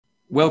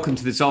Welcome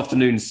to this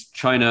afternoon's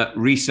China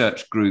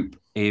Research Group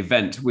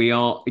event. We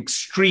are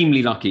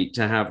extremely lucky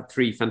to have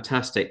three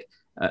fantastic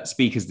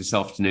speakers this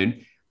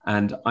afternoon,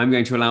 and I'm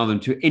going to allow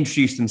them to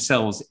introduce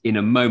themselves in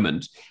a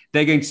moment.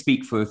 They're going to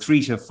speak for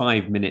 3 to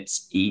 5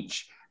 minutes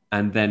each,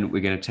 and then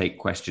we're going to take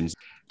questions.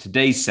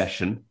 Today's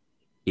session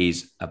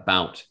is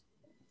about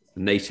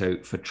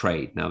NATO for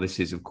trade. Now,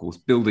 this is, of course,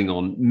 building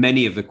on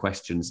many of the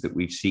questions that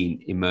we've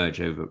seen emerge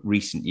over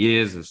recent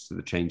years as to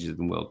the changes in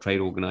the World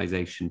Trade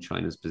Organization,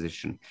 China's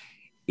position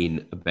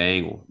in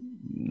obeying or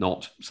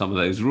not some of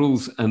those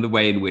rules, and the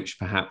way in which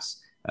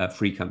perhaps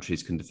free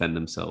countries can defend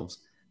themselves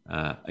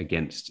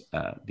against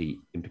the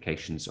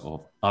implications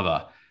of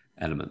other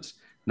elements.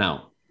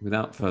 Now,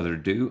 without further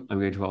ado, I'm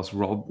going to ask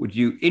Rob, would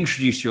you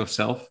introduce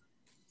yourself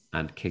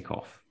and kick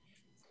off?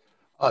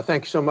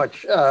 Thank you so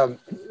much.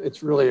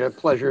 It's really a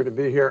pleasure to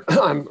be here.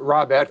 I'm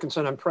Rob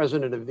Atkinson. I'm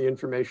president of the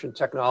Information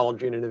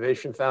Technology and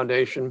Innovation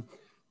Foundation.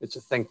 It's a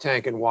think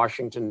tank in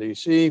Washington,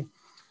 D.C.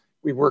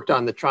 We've worked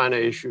on the China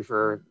issue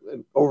for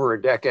over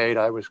a decade.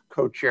 I was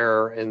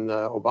co-chair in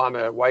the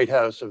Obama White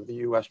House of the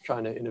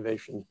U.S.-China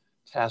Innovation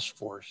Task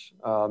Force.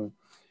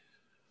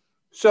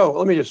 So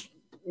let me just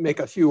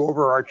make a few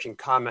overarching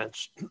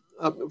comments.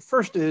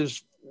 First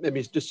is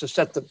maybe just to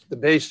set the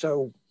base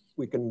so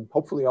we can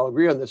hopefully all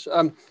agree on this.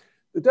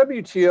 The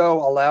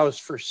WTO allows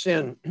for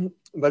sin,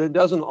 but it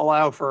doesn't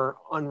allow for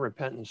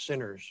unrepentant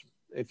sinners.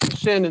 If you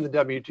sin in the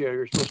WTO,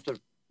 you're supposed to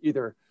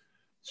either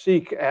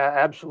seek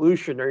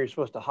absolution or you're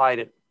supposed to hide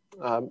it.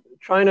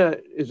 China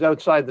is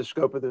outside the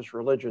scope of this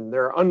religion.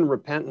 They're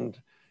unrepentant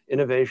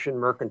innovation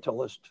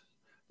mercantilists.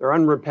 They're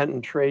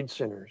unrepentant trade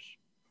sinners.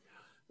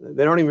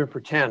 They don't even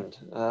pretend.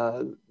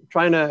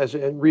 China, as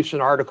a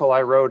recent article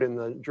I wrote in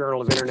the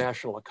Journal of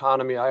International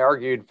Economy, I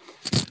argued,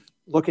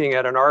 looking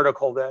at an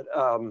article that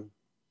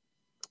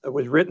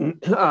was written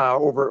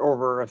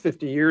over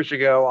 50 years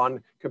ago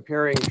on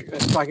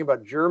talking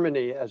about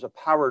Germany as a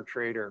power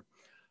trader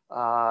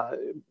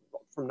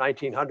from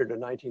 1900 to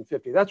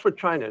 1950. That's what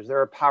China is.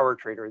 They're a power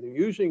trader. They're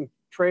using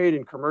trade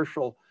and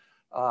commercial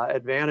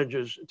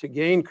advantages to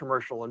gain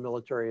commercial and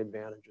military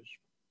advantages.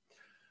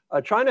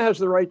 China has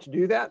the right to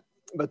do that,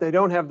 but they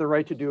don't have the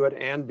right to do it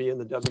and be in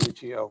the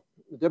WTO.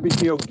 The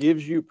WTO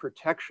gives you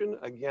protection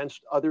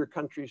against other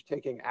countries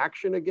taking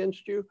action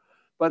against you,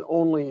 but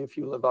only if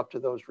you live up to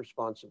those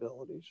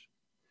responsibilities.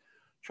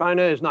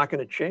 China is not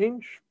going to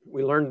change.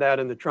 We learned that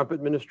in the Trump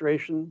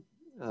administration.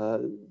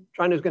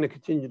 China is going to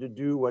continue to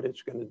do what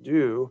it's going to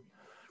do.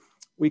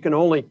 We can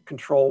only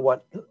control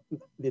what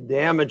the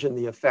damage and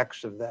the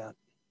effects of that.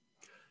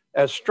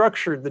 As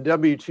structured, the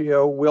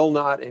WTO will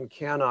not and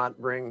cannot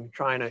bring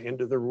China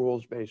into the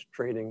rules-based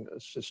trading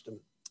system.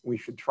 We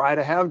should try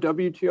to have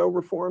WTO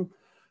reform,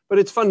 but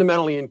it's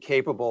fundamentally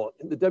incapable.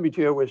 The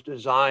WTO was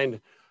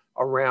designed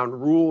around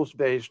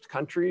rules-based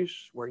countries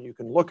where you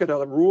can look at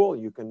a rule,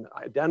 you can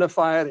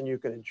identify it, and you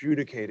can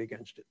adjudicate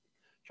against it.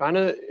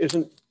 China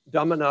isn't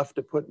dumb enough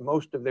to put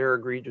most of their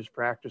egregious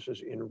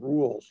practices in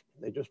rules.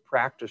 They just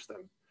practice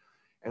them.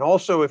 And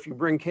also, if you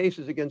bring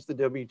cases against the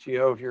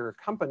WTO, if you're a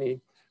company,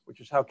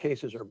 which is how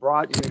cases are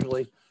brought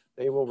usually,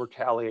 they will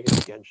retaliate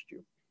against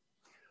you.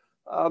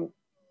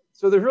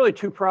 So there's really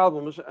two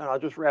problems, and I'll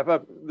just wrap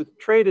up. The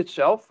trade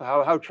itself,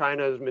 how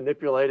China is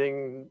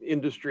manipulating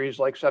industries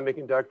like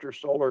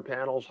semiconductors, solar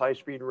panels,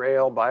 high-speed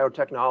rail,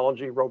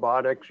 biotechnology,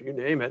 robotics, you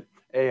name it,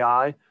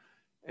 AI,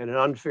 in an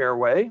unfair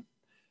way.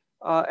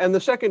 And the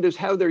second is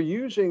how they're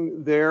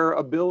using their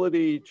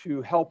ability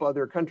to help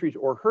other countries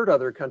or hurt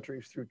other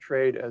countries through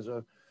trade as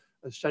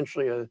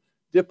essentially a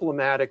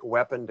diplomatic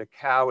weapon to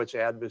cow its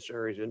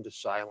adversaries into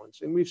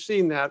silence. And we've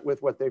seen that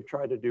with what they've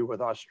tried to do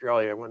with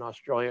Australia, when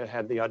Australia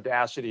had the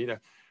audacity to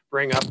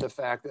bring up the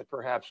fact that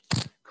perhaps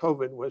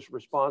COVID was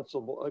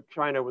responsible,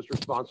 China was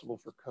responsible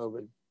for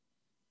COVID.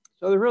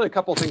 So there are really a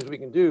couple of things we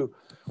can do.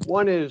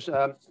 One is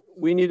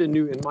we need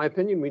in my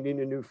opinion, we need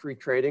a new free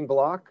trading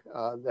bloc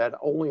that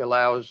only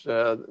allows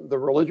the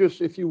religious,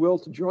 if you will,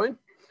 to join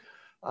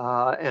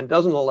and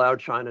doesn't allow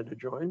China to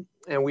join.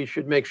 And we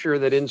should make sure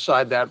that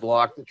inside that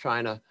bloc, that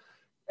China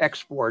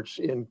exports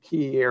in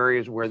key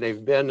areas where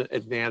they've been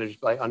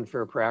advantaged by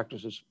unfair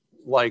practices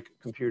like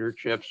computer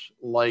chips,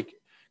 like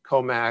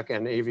COMAC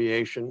and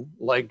aviation,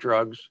 like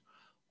drugs,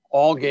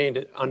 all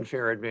gained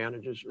unfair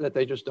advantages that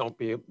they just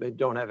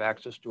don't have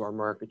access to our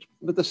markets.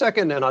 But the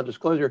second, and I'll just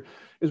close here,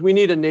 is we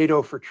need a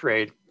NATO for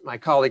trade. My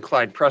colleague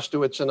Clyde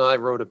Prestowitz and I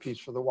wrote a piece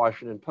for the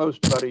Washington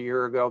Post about a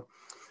year ago,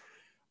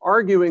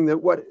 arguing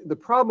that what the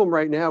problem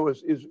right now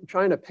is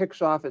China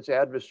picks off its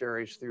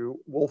adversaries through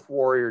wolf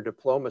warrior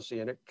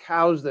diplomacy and it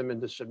cows them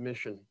into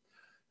submission.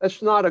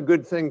 That's not a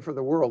good thing for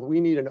the world.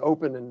 We need an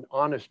open and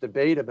honest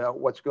debate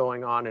about what's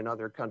going on in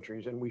other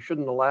countries, and we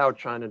shouldn't allow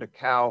China to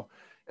cow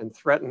and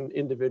threaten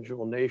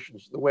individual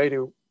nations. The way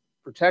to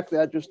protect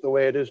that, just the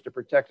way it is to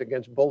protect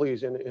against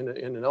bullies in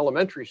an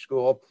elementary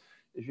school,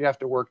 is you have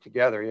to work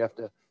together. You have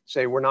to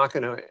say, we're not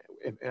going to,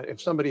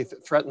 if somebody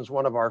threatens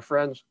one of our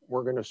friends,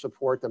 we're going to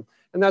support them.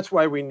 And that's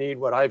why we need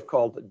what I've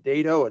called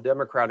DATO, a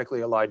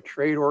democratically allied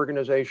trade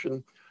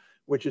organization.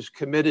 which is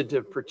committed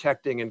to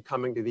protecting and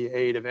coming to the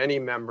aid of any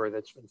member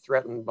that's been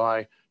threatened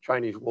by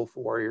Chinese wolf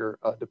warrior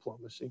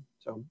diplomacy.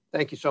 So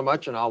thank you so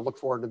much, and I'll look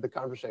forward to the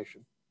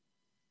conversation.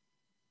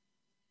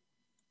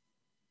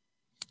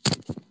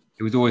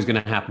 It was always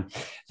going to happen.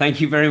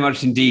 Thank you very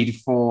much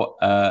indeed for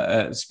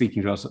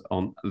speaking to us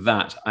on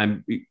that.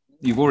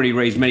 You've already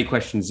raised many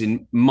questions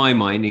in my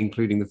mind,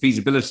 including the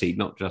feasibility,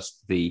 not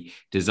just the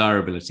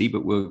desirability,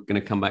 but we're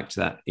going to come back to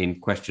that in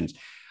questions.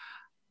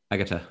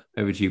 Agatha,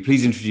 over to you.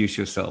 Please introduce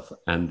yourself,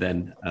 and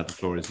then the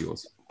floor is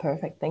yours.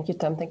 Perfect. Thank you,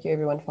 Tom. Thank you,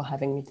 everyone, for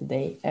having me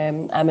today.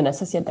 I'm an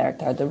associate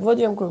director at the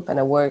Rhodium Group, and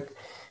I work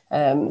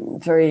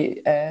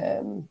very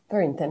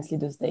intensely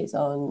these days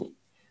on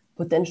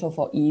potential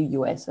for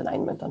EU-US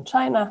alignment on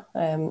China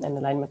and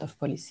alignment of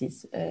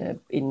policies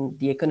in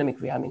the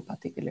economic realm in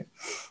particular.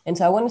 And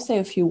so I want to say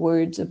a few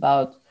words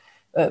about,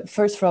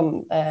 first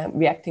from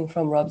reacting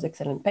from Rob's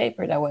excellent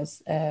paper that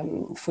was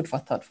food for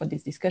thought for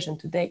this discussion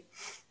today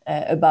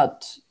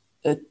about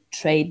a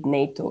trade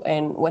NATO.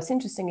 And what's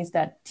interesting is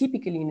that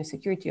typically in a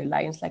security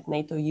alliance like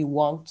NATO, you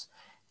want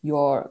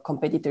your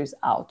competitors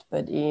out.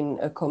 But in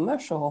a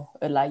commercial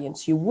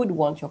alliance, you would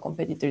want your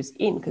competitors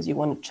in because you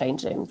want to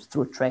change them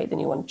through trade and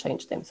you want to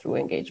change them through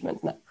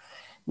engagement.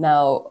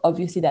 Now,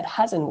 obviously, that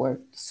hasn't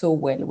worked so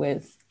well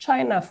with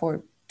China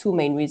for two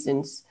main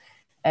reasons.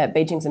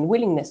 Beijing's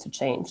unwillingness to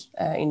change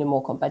in a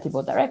more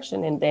compatible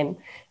direction, and then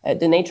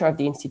the nature of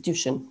the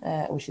institution,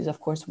 which is,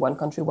 of course, one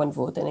country, one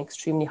vote, and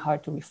extremely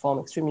hard to reform,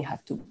 extremely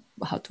hard to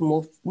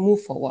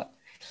move forward.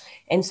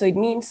 And so it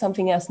means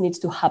something else needs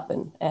to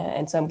happen.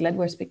 And so I'm glad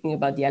we're speaking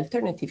about the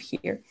alternative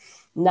here.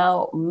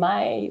 Now,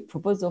 my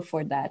proposal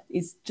for that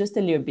is just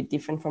a little bit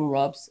different from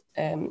Rob's.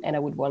 And I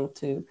would want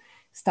to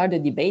start a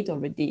debate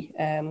already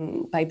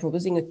by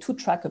proposing a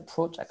two-track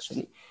approach,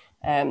 actually.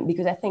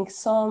 Because I think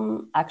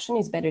some action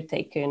is better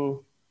taken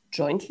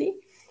jointly,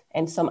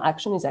 and some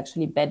action is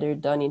actually better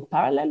done in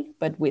parallel,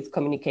 but with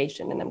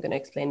communication. And I'm going to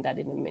explain that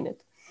in a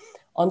minute.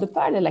 On the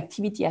parallel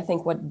activity, I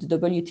think what the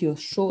WTO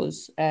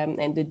shows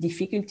and the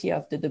difficulty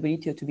of the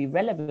WTO to be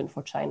relevant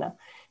for China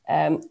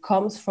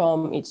comes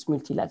from its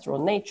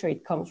multilateral nature.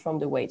 It comes from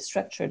the way it's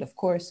structured, of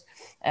course,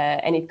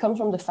 and it comes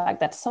from the fact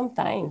that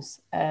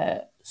sometimes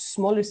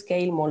smaller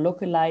scale, more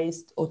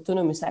localized,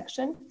 autonomous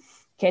action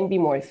can be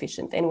more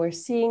efficient. And we're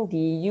seeing the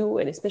EU,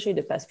 and especially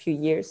the past few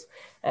years,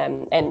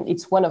 and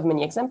it's one of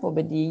many examples,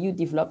 but the EU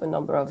developed a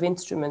number of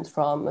instruments,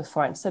 from a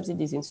foreign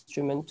subsidies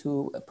instrument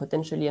to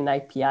potentially an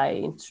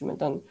IPI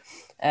instrument, on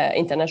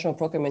international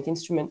procurement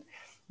instrument,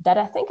 that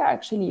I think are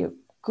actually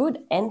good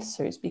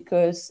answers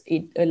because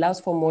it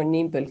allows for more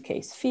nimble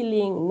case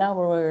filling,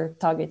 narrower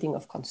targeting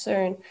of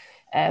concern,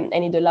 and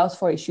it allows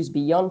for issues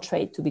beyond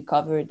trade to be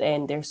covered.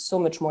 And there's so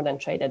much more than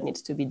trade that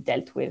needs to be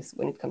dealt with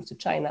when it comes to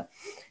China.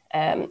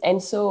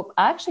 And so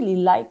I actually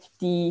like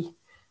the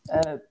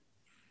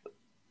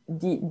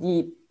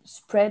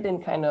spread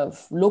and kind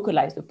of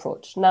localized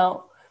approach.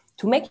 Now,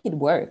 to make it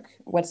work,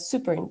 what's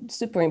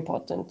super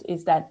important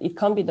is that it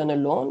can't be done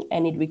alone,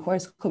 and it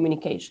requires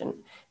communication.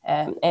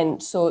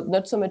 And so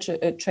not so much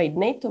a trade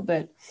NATO,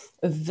 but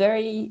a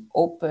very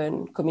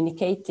open,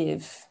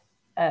 communicative,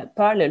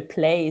 parallel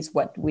play is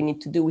what we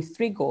need to do with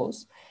three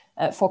goals.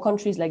 For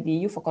countries like the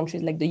EU, for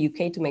countries like the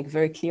UK, to make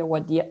very clear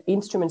what the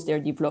instruments they're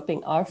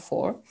developing are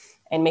for,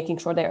 and making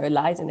sure their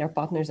allies and their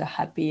partners are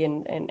happy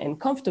and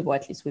comfortable,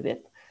 at least with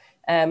it.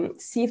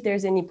 See if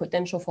there's any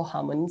potential for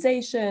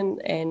harmonization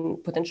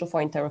and potential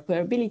for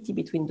interoperability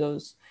between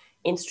those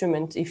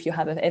instruments. If you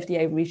have an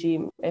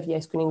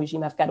FDI screening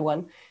regime, I've got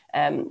one,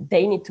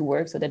 they need to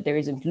work so that there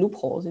isn't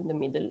loopholes in the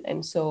middle.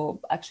 And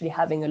so actually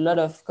having a lot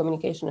of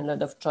communication, a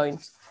lot of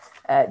joint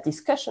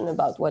discussion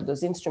about what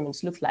those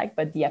instruments look like,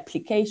 but the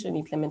application,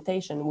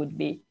 implementation would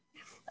be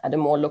at a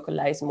more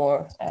localized,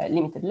 more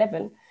limited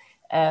level.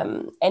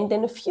 And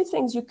then a few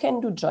things you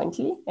can do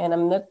jointly, and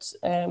I'm not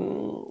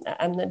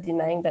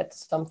denying that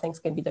some things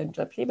can be done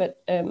jointly,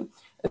 but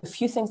a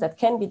few things that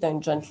can be done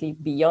jointly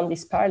beyond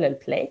this parallel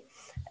play.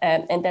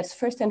 And that's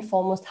first and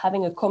foremost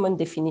having a common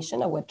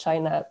definition of what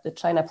the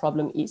China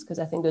problem is, because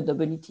I think the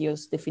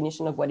WTO's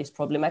definition of what is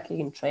problematic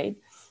in trade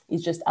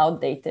is just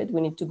outdated.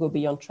 We need to go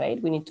beyond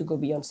trade. We need to go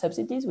beyond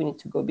subsidies. We need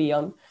to go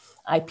beyond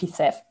IP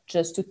theft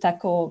just to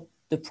tackle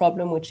the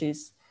problem, which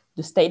is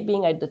the state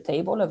being at the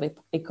table of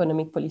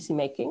economic policy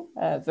making,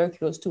 very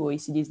close to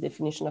OECD's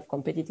definition of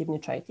competitive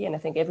neutrality. And I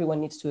think everyone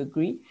needs to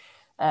agree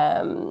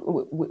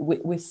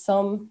with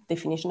some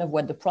definition of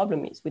what the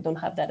problem is. We don't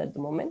have that at the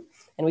moment,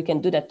 and we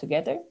can do that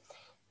together.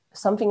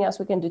 Something else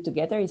we can do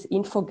together is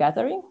info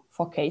gathering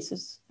for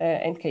cases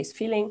and case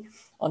filling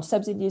on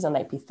subsidies, on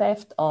IP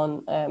theft,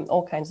 on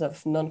all kinds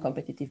of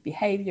non-competitive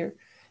behavior.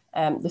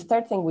 The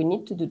third thing we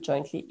need to do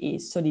jointly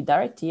is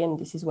solidarity, and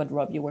this is what,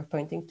 Rob, you were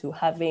pointing to,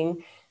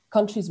 having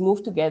countries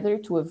move together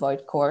to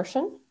avoid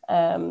coercion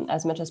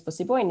as much as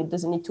possible. And it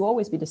doesn't need to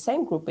always be the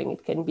same grouping.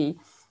 It can be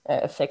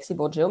a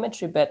flexible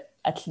geometry, but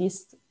at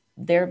least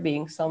there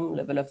being some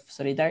level of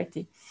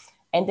solidarity.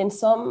 And then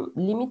some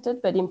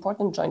limited but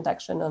important joint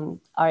action on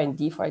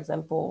R&D, for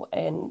example,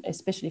 and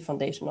especially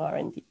foundational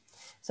R&D.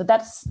 So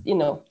that's,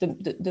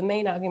 the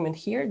main argument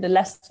here. The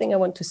last thing I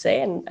want to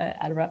say, and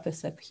I'll wrap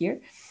us up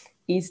here,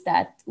 is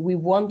that we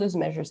want those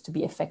measures to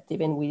be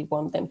effective and we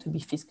want them to be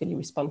fiscally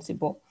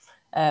responsible.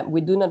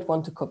 We do not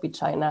want to copy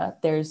China.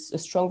 There's a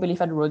strong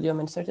belief at Rhodium,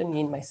 and certainly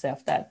in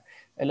myself, that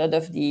a lot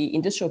of the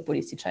industrial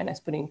policy China is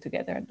putting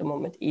together at the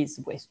moment is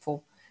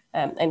wasteful.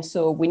 And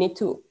so we need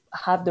to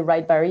have the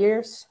right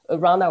barriers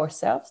around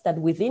ourselves, that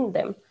within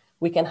them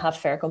we can have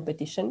fair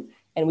competition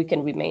and we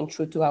can remain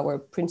true to our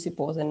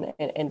principles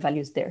and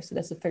values there. So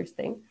that's the first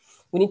thing.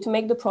 We need to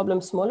make the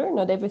problem smaller.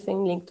 Not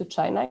everything linked to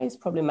China is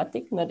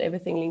problematic. Not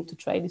everything linked to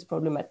trade is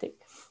problematic.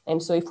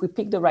 And so if we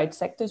pick the right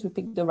sectors, we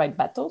pick the right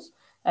battles,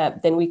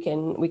 then we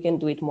can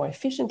do it more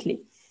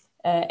efficiently.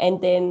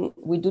 And then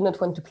we do not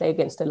want to play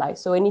against the light.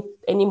 So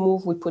any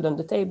move we put on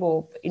the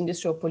table,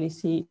 industrial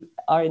policy,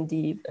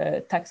 R&D,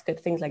 tax cut,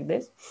 things like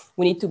this,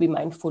 we need to be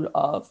mindful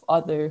of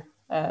other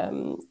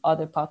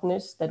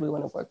partners that we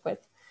want to work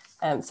with.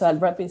 So I'll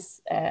wrap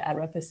us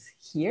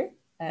here.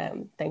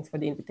 Thanks for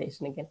the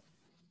invitation again.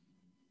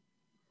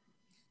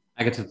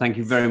 Agatha, thank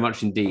you very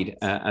much indeed.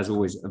 As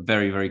always, a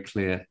very, very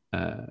clear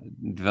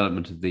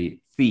development of the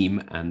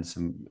theme and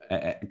some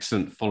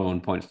excellent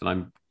follow-on points that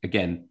I'm,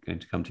 again, going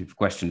to come to for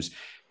questions.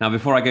 Now,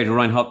 before I go to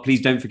Reinhard,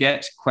 please don't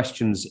forget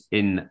questions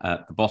in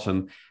the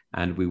bottom,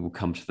 and we will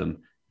come to them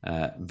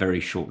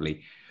very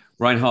shortly.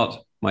 Reinhard,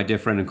 my dear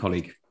friend and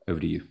colleague, over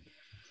to you.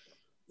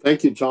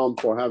 Thank you, John,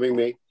 for having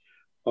me.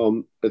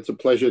 It's a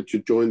pleasure to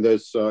join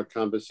this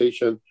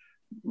conversation.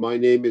 My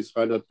name is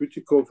Reinhard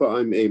Bütikofer.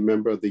 I'm a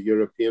member of the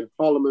European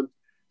Parliament,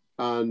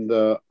 and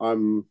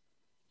I'm,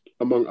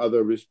 among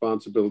other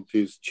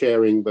responsibilities,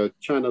 chairing the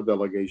China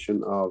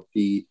delegation of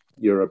the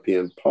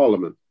European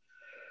Parliament.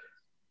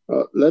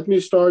 Let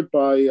me start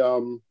by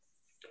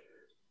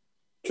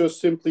just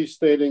simply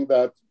stating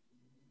that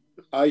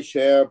I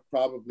share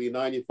probably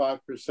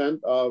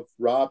 95% of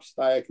Rob's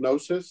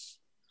diagnosis,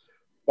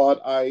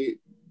 but I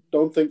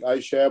don't think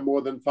I share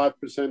more than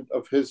 5%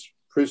 of his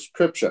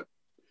prescription.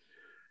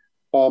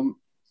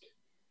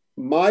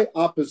 My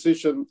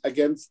opposition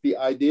against the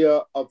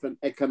idea of an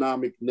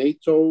economic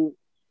NATO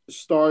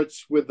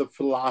starts with the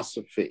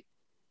philosophy.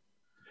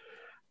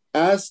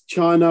 As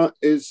China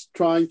is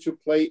trying to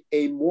play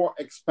a more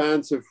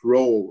expansive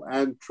role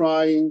and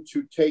trying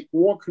to take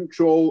more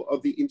control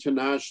of the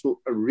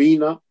international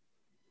arena,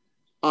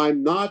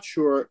 I'm not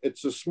sure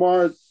it's a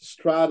smart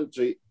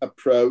strategy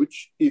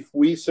approach if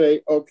we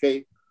say,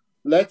 okay,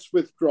 let's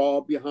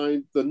withdraw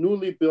behind the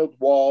newly built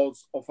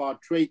walls of our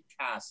trade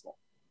castle.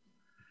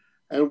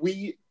 And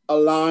we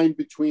align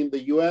between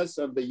the US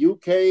and the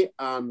UK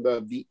and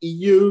the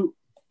EU,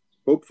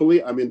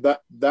 hopefully. I mean,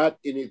 that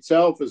in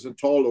itself is a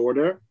tall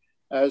order,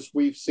 as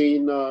we've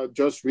seen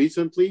just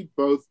recently,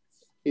 both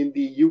in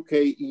the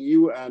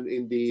UK-EU and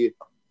in the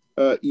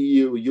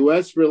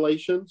EU-US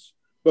relations.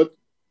 But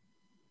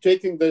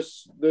taking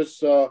this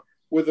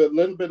with a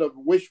little bit of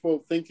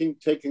wishful thinking,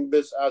 taking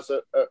this as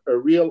a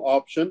real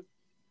option,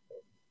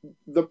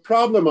 the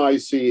problem I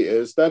see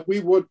is that we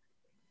would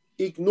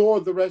ignore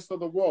the rest of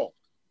the world.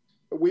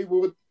 We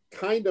would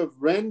kind of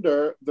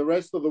render the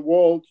rest of the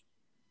world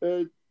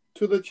to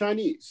the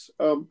Chinese.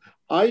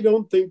 I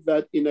don't think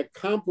that in a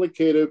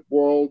complicated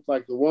world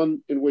like the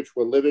one in which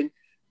we're living,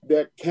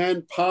 there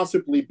can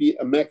possibly be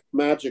a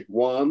magic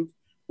wand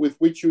with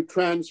which you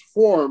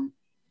transform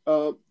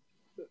the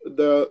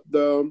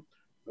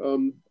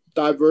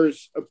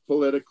diverse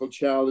political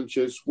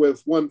challenges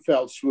with one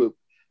fell swoop.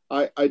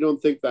 I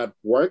don't think that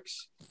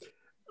works.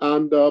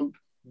 And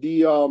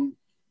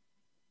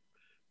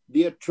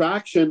the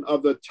attraction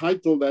of the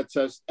title that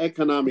says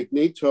economic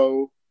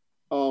NATO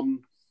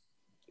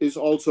is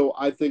also,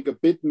 I think, a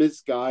bit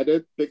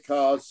misguided,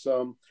 because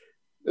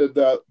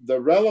the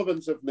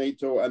relevance of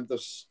NATO and the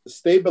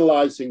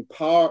stabilizing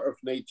power of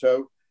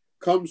NATO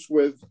comes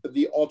with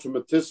the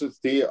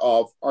automaticity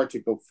of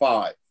Article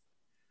 5.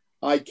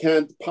 I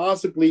can't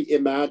possibly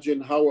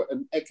imagine how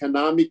an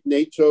economic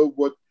NATO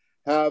would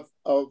have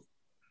a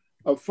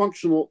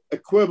functional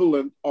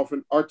equivalent of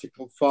an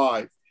Article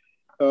 5.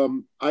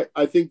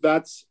 I think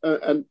that's,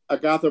 and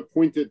Agatha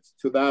pointed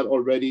to that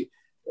already,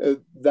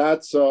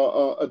 that's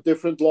a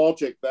different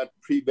logic that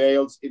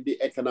prevails in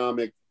the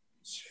economic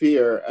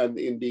sphere and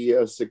in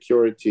the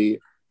security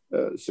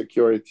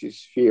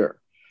sphere.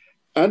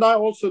 And I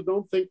also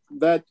don't think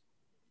that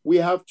we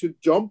have to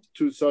jump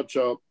to such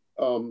a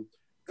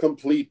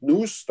complete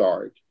new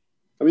start.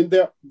 I mean,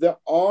 there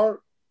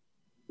are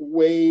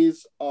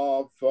ways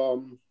of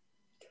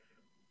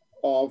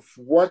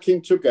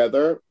working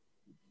together.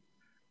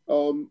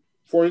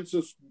 For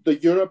instance, the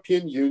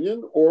European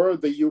Union or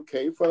the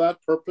UK, for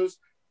that purpose,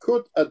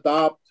 could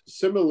adopt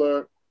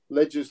similar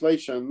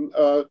legislation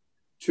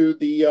to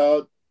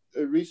the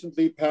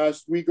recently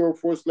passed Uyghur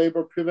Forced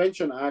Labor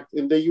Prevention Act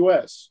in the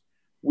US.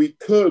 We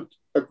could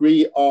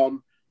agree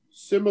on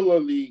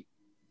similarly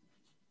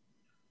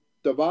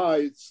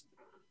devised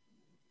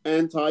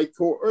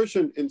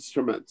anti-coercion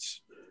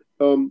instruments.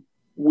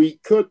 We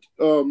could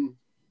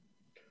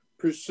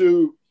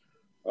pursue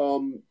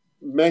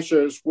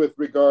measures with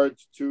regard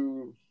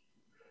to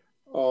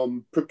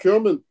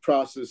procurement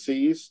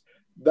processes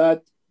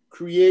that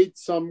create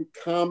some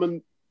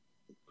common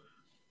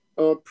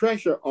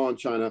pressure on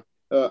China.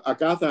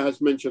 Agatha has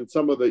mentioned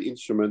some of the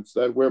instruments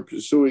that we're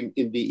pursuing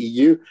in the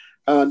EU,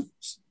 and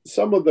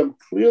some of them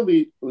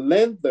clearly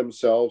lend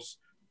themselves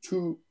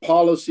to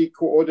policy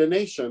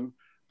coordination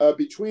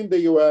between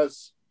the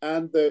US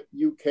and the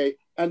UK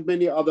and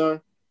many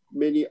other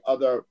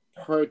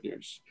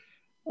partners.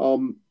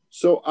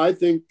 So I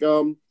think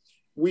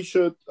we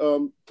should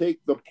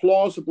take the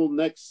plausible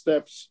next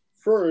steps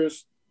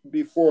first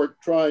before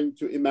trying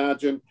to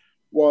imagine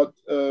what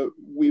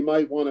we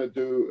might want to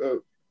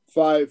do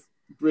 5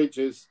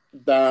 bridges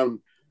down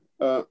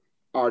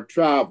our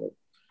travel.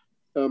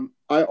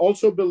 I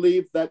also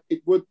believe that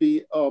it would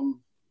be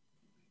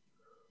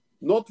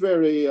not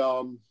very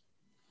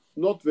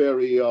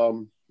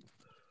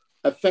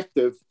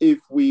effective if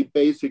we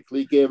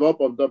basically gave up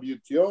on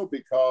WTO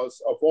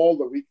because of all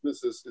the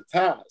weaknesses it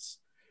has.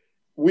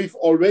 We've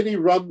already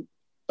run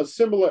a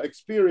similar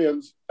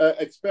experiment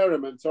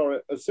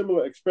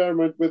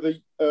with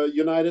the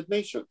United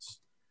Nations.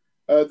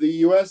 The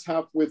US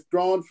have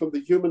withdrawn from the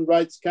Human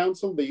Rights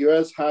Council. The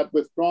US had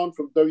withdrawn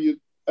from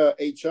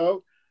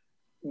WHO.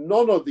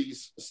 None of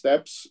these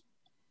steps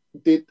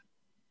did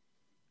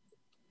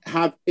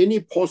have any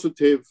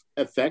positive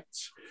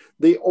effects.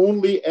 They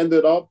only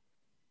ended up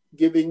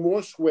giving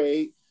more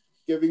sway,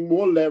 giving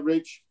more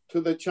leverage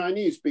to the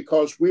Chinese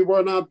because we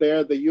were not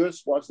there, the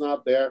US was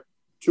not there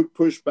to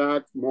push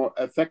back more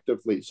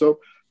effectively. So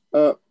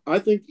I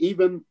think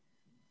even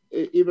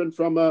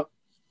from a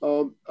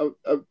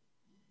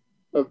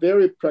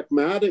very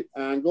pragmatic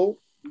angle,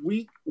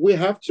 we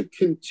have to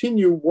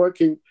continue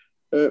working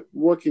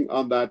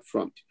on that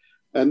front.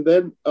 And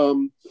then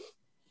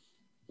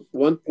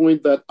one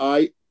point that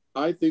I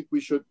think we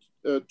should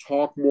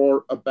talk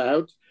more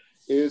about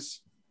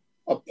is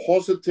a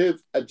positive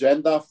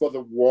agenda for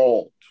the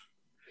world.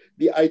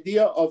 The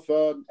idea of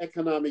an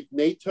economic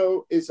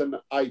NATO is an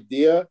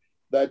idea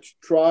that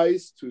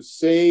tries to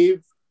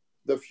save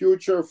the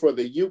future for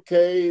the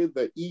UK,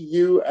 the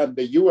EU, and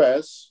the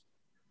US.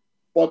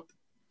 But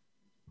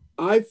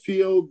I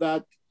feel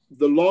that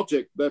the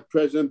logic that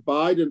President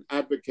Biden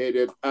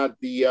advocated at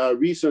the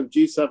recent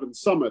G7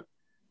 summit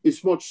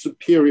is much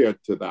superior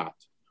to that.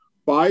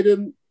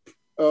 Biden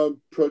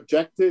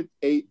projected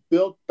a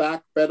Build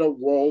Back Better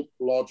world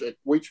logic,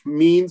 which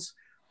means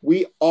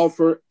we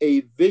offer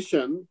a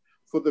vision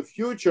for the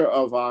future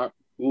of our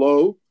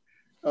globe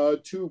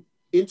to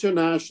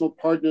international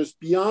partners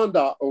beyond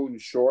our own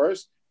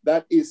shores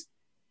that is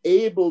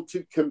able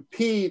to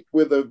compete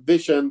with a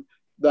vision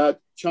that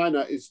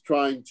China is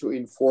trying to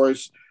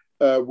enforce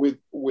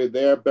with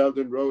their Belt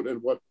and Road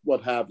and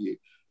what have you.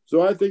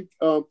 So I think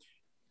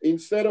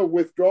instead of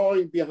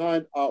withdrawing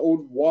behind our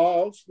own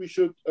walls, we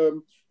should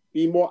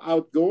be more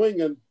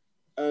outgoing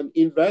and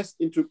invest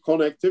into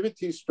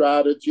connectivity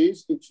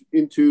strategies,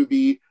 into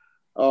the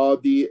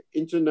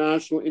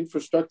international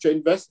infrastructure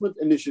investment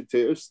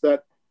initiatives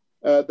that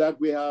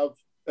we have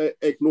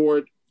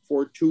ignored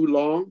for too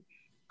long,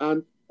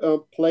 and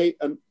play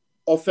an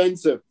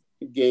offensive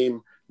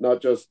game,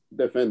 not just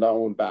defend our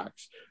own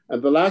backs.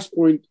 And the last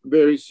point,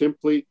 very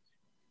simply,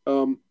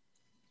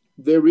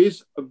 there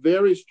is a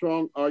very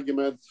strong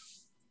argument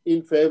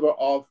in favor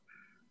of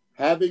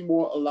having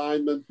more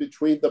alignment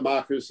between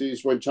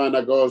democracies when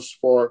China goes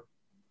for,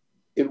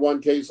 in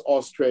one case,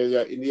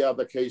 Australia, in the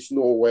other case,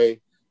 Norway,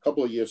 a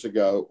couple of years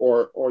ago,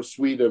 or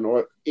Sweden,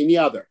 or any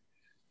other.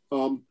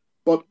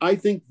 But I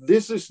think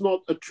this is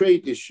not a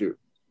trade issue.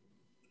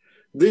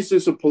 This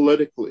is a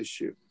political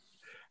issue.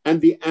 And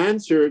the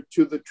answer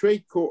to the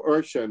trade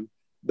coercion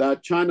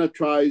that China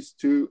tries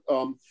to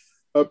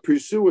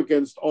pursue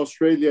against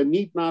Australia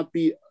need not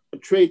be a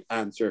trade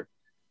answer.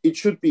 It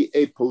should be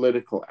a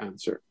political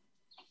answer.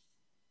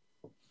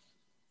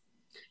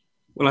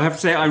 Well, I have to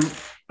say,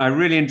 I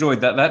really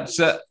enjoyed that.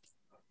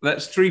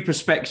 That's 3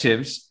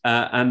 perspectives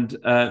and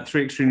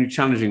 3 extremely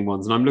challenging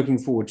ones. And I'm looking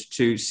forward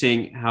to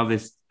seeing how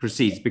this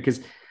proceeds,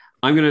 because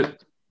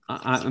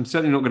I'm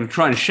certainly not going to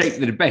try and shape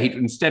the debate.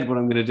 Instead, what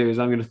I'm going to do is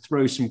I'm going to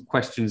throw some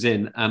questions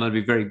in, and I'd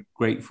be very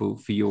grateful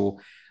for your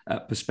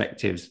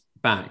perspectives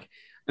back.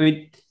 I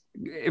mean,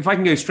 if I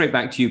can go straight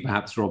back to you,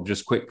 perhaps, Rob,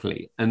 just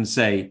quickly, and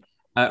say,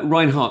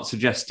 Reinhard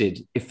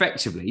suggested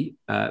effectively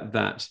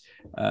that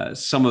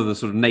some of the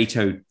sort of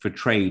NATO for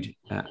trade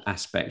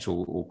aspect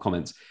or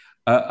comments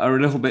are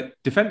a little bit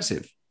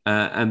defensive,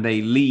 and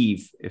they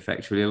leave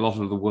effectively a lot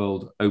of the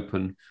world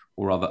open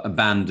or rather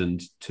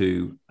abandoned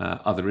to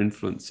other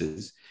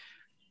influences.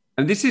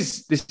 And this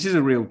is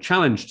a real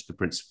challenge to the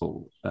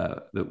principle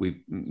that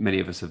many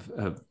of us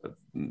have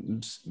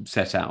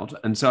set out.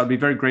 And so I'd be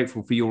very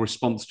grateful for your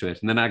response to it.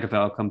 And then Agatha,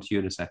 I'll come to you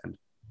in a second.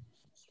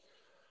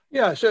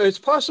 Yeah, so it's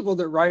possible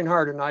that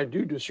Reinhard and I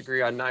do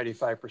disagree on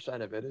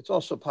 95% of it. It's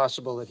also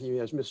possible that he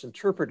has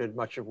misinterpreted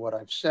much of what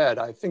I've said.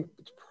 I think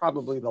it's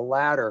probably the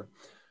latter.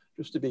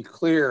 Just to be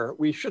clear,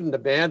 we shouldn't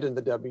abandon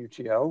the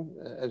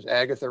WTO. As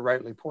Agatha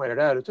rightly pointed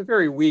out, it's a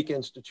very weak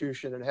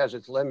institution. It has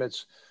its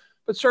limits.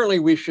 But certainly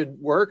we should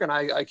work, and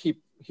I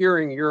keep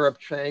hearing Europe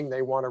saying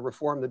they want to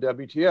reform the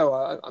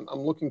WTO. I'm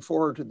looking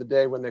forward to the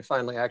day when they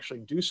finally actually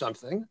do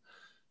something.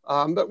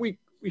 But we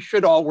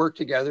should all work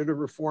together to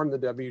reform the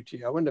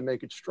WTO and to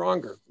make it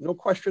stronger. No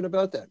question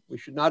about that. We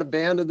should not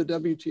abandon the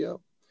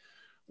WTO.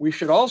 We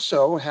should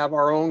also have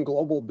our own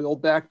global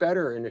Build Back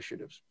Better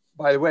initiatives,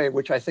 by the way,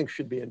 which I think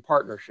should be in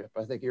partnership.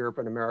 I think Europe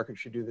and America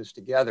should do this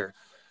together.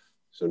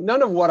 So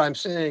none of what I'm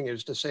saying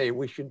is to say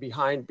we should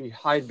hide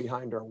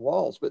behind our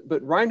walls,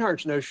 but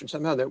Reinhardt's notion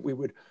somehow that we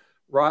would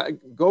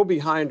go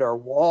behind our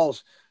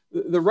walls.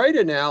 The right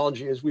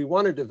analogy is we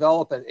want to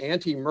develop an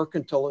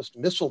anti-mercantilist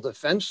missile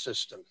defense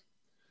system.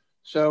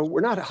 So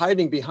we're not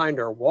hiding behind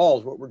our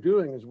walls. What we're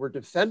doing is we're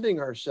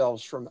defending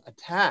ourselves from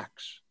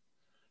attacks.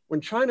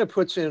 When China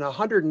puts in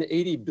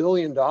 $180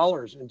 billion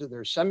into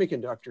their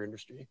semiconductor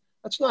industry,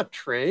 that's not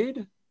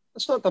trade.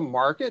 That's not the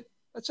market.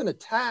 That's an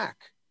attack.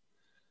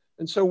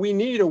 And so we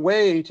need a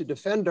way to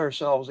defend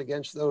ourselves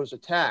against those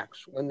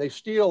attacks. When they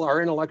steal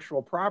our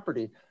intellectual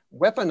property,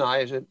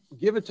 weaponize it,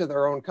 give it to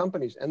their own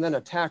companies, and then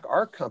attack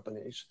our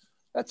companies,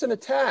 that's an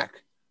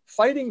attack.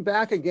 Fighting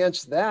back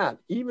against that,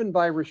 even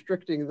by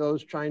restricting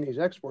those Chinese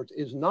exports,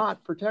 is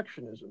not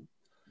protectionism.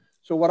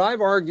 So what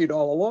I've argued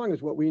all along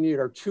is what we need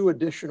are two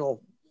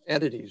additional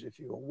entities, if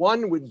you will.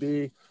 One would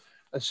be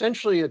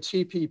essentially a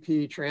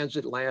TPP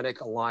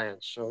transatlantic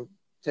alliance. So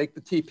take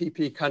the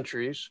TPP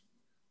countries.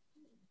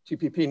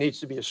 TPP needs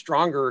to be a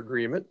stronger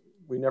agreement.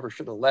 We never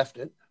should have left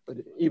it, but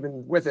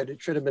even with it,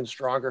 it should have been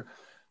stronger.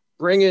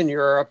 Bring in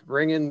Europe,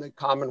 bring in the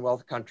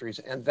Commonwealth countries,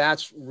 and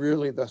that's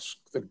really the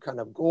kind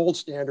of gold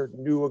standard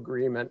new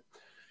agreement.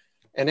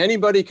 And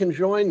anybody can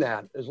join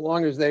that as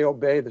long as they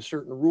obey the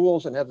certain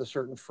rules and have the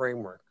certain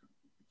framework.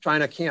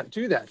 China can't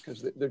do that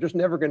because they're just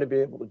never going to be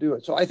able to do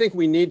it. So I think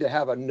we need to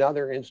have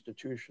another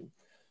institution.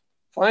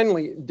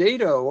 Finally,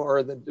 DATO,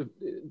 or the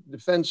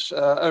defense,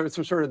 or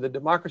sort of the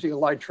Democracy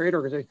Allied Trade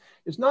Organization,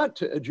 is not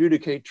to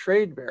adjudicate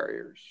trade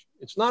barriers.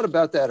 It's not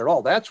about that at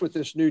all. That's what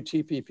this new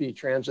TPP,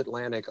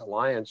 Transatlantic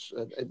Alliance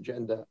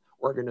Agenda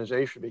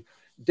organization be.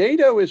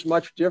 DATO is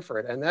much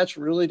different, and that's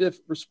really to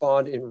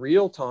respond in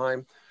real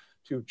time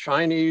to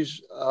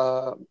Chinese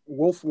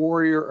wolf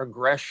warrior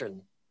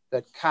aggression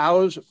that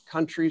cows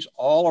countries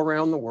all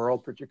around the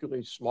world,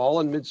 particularly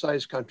small and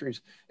mid-sized countries,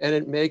 and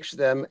it makes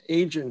them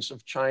agents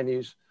of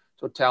Chinese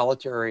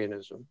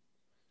totalitarianism.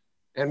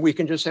 And we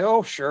can just say,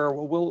 oh, sure,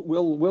 well,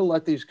 we'll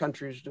let these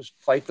countries just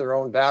fight their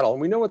own battle. And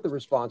we know what the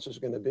response is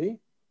going to be.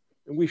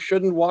 And we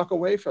shouldn't walk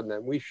away from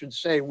them. We should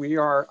say we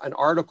are an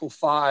Article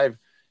 5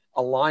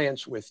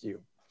 alliance with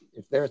you.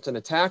 If there's an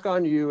attack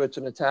on you, it's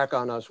an attack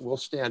on us. We'll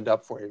stand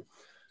up for you.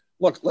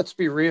 Look, let's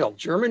be real.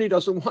 Germany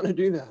doesn't want to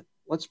do that.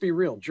 Let's be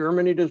real.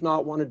 Germany does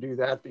not want to do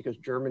that because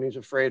Germany's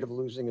afraid of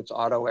losing its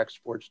auto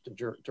exports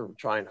to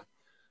China.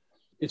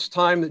 It's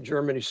time that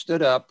Germany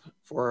stood up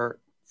for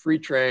free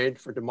trade,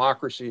 for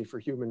democracy, for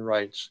human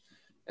rights.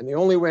 And the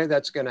only way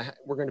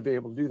we're going to be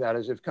able to do that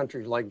is if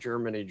countries like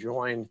Germany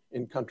join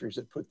in countries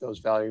that put those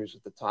values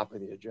at the top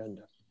of the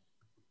agenda.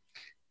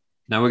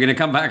 Now we're going to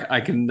come back.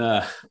 I can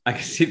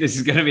see this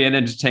is going to be an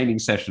entertaining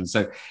session.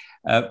 So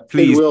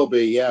please. It will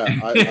be,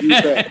 yeah. You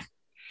bet.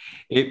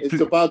 It's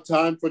about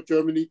time for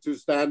Germany to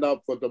stand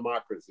up for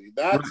democracy.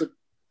 That's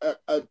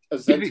a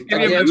sentence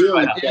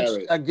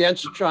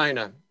against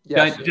China.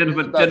 Yes,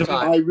 gentlemen,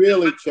 I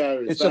really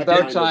cherish. It's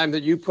about time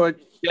that you put.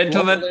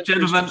 Gentlemen,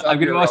 I'm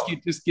going to ask you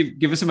just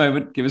give us a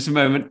moment. Give us a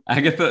moment.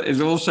 Agatha is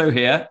also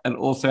here and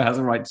also has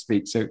a right to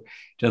speak. So,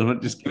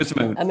 gentlemen, just give us a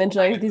moment. I'm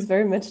enjoying this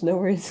very much. No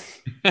worries.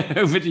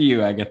 Over to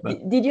you, Agatha.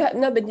 Did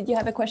you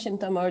have a question,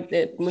 Tom? Or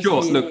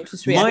sure. Look,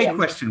 my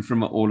question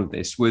from all of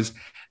this was.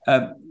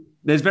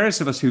 There's various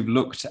of us who've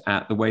looked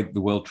at the way that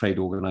the World Trade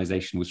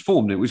Organization was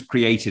formed. It was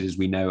created, as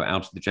we know,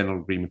 out of the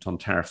General Agreement on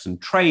Tariffs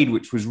and Trade,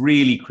 which was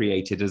really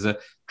created as a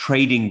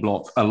trading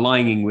bloc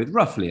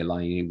roughly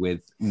aligning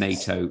with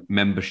NATO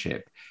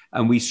membership.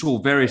 And we saw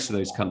various of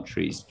those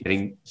countries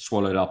getting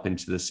swallowed up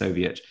into the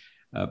Soviet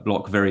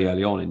bloc very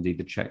early on. Indeed,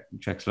 the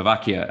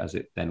Czechoslovakia, as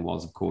it then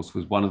was, of course,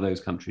 was one of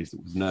those countries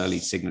that was an early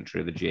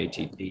signatory of the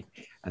GATT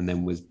and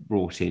then was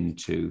brought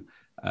into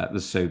the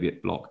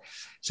Soviet bloc.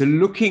 So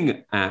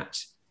looking at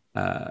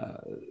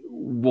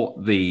when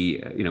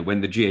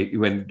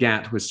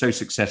GATT was so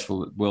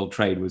successful that world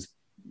trade was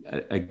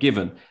a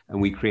given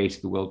and we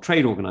created the World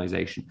Trade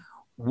Organization,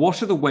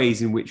 what are the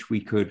ways in which we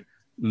could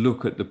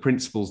look at the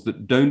principles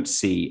that don't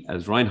see,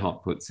 as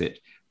Reinhardt puts it,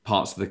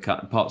 parts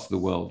of the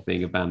world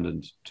being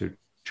abandoned to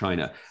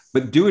China,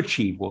 but do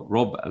achieve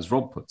as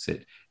Rob puts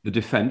it,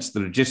 the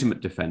legitimate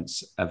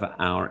defense of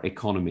our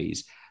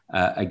economies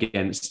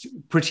against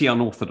pretty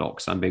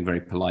unorthodox, I'm being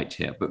very polite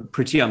here, but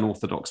pretty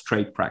unorthodox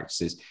trade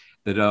practices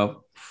that are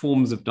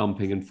forms of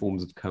dumping and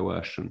forms of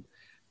coercion.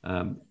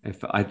 I'm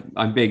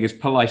being as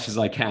polite as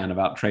I can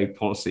about trade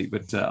policy,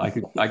 but I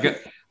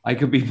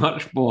could be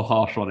much more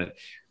harsh on it.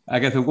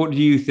 Agatha, what do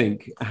you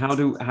think? How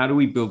do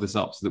we build this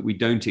up so that we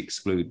don't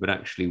exclude, but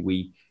actually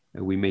we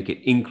make it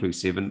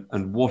inclusive?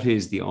 And what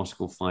is the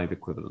Article 5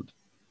 equivalent?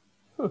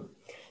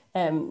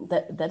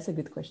 That's a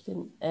good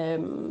question.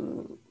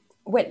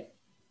 Well,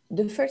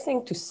 the first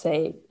thing to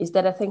say is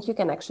that I think you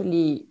can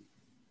actually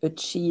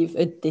achieve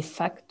a de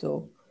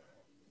facto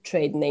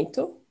trade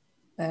NATO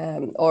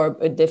or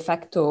a de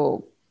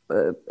facto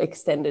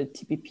extended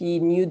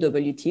TPP, new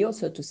WTO,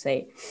 so to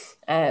say,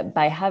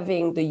 by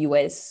having the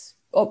US,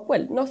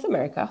 North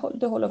America,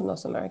 the whole of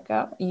North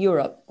America,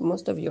 Europe,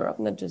 most of Europe,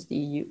 not just the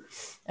EU,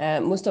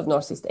 most of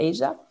Northeast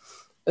Asia,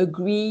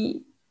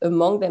 agree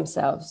among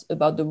themselves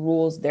about the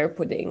rules they're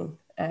putting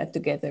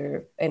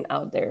together and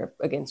out there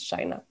against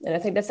China. And I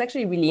think that's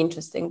actually really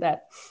interesting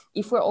that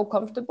if we're all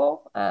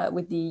comfortable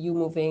with the EU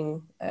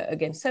moving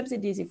against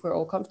subsidies, if we're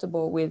all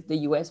comfortable with the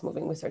US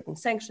moving with certain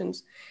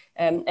sanctions,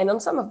 and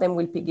on some of them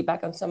we'll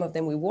piggyback, on some of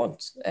them we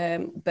won't.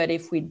 But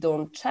if we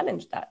don't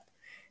challenge that,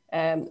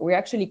 we're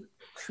actually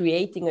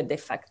creating a de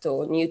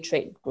facto new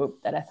trade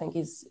group that I think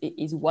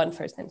is one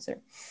first answer.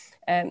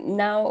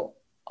 Now,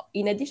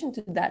 in addition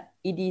to that,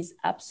 it is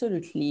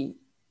absolutely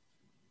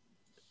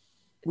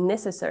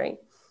necessary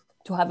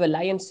to have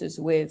alliances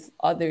with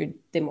other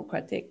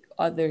democratic,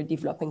 other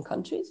developing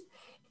countries,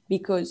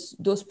 because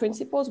those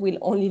principles will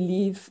only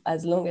live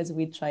as long as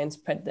we try and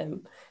spread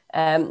them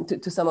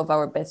to some of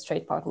our best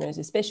trade partners,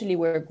 especially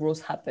where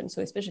growth happens.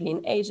 So especially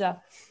in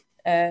Asia,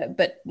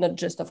 but not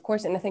just, of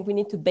course. And I think we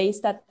need to base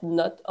that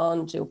not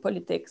on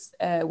geopolitics.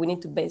 We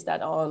need to base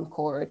that on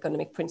core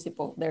economic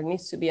principle. There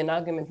needs to be an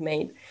argument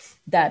made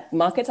that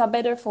markets are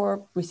better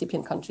for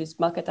recipient countries,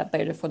 markets are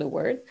better for the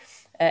world,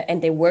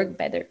 and they work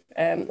better.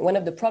 One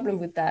of the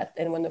problems with that,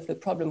 and one of the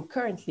problems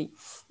currently,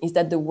 is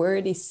that the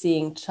world is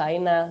seeing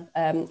China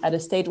at a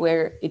stage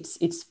where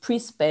it's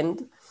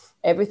pre-spend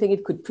everything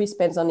it could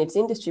pre-spend on its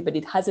industry, but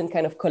it hasn't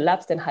kind of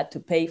collapsed and had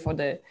to pay for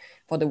the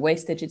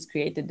wastage it's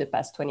created the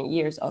past 20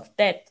 years of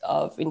debt,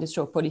 of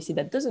industrial policy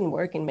that doesn't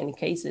work in many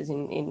cases,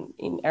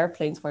 in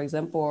airplanes, for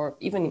example, or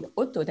even in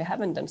auto, they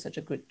haven't done such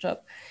a good job.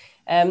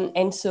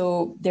 And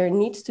so there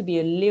needs to be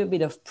a little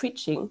bit of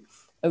preaching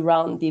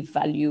around the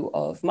value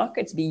of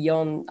markets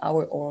beyond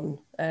our own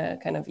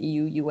kind of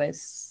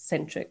EU-US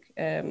centric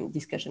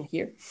discussion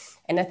here.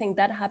 And I think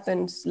that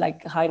happens,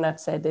 like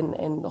Reinhard said,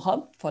 and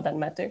Rob, for that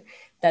matter,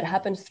 that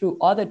happens through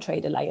other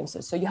trade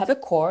alliances. So you have a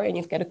core, and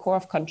you've got a core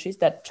of countries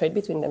that trade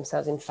between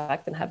themselves, in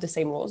fact, and have the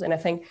same rules. And I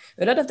think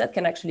a lot of that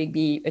can actually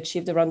be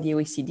achieved around the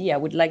OECD. I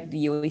would like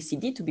the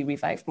OECD to be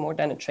revived more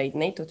than a trade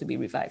NATO to be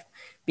revived,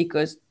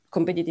 because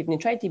competitive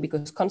neutrality,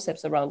 because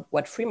concepts around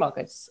what free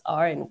markets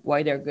are and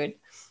why they're good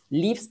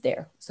lives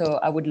there. So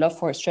I would love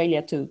for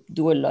Australia to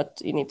do a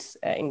lot in its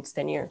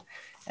tenure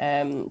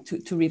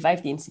to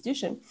revive the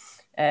institution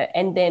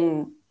and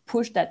then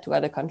push that to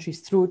other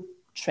countries through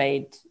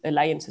trade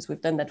alliances.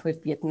 We've done that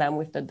with Vietnam.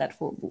 We've done that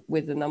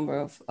with a number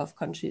of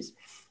countries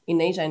in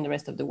Asia and the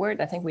rest of the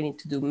world. I think we need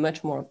to do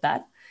much more of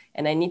that.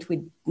 And we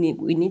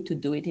need to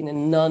do it in a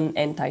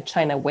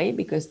non-anti-China way,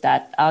 because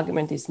that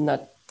argument is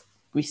not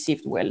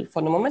received well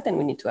for the moment, and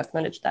we need to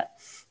acknowledge that.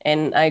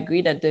 And I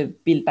agree that the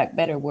Build Back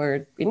Better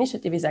World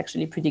initiative is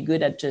actually pretty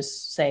good at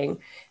just saying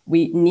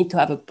we need to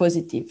have a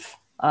positive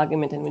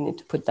argument and we need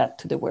to put that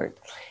to the word.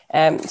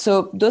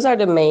 So those are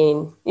the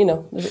main,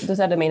 those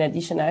are the main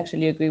addition. I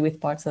actually agree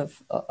with parts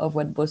of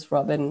what both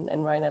Rob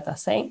and Reinhard are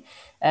saying.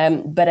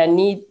 But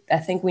I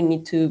think we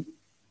need to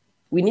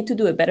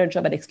do a better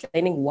job at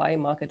explaining why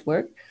market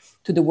work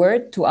to the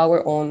world, to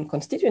our own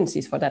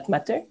constituencies for that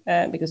matter,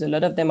 because a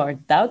lot of them are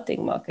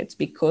doubting markets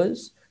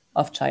because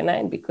of China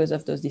and because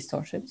of those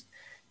distortions,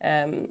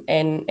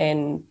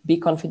 and be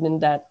confident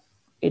that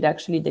it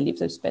actually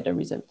delivers better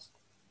results.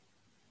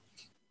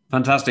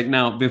 Fantastic.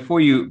 Now,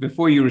 before you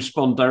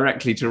respond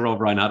directly to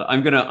Rob, Reinhard,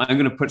 I'm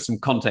gonna put some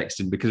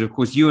context in, because of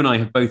course you and I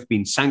have both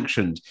been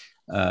sanctioned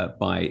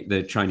by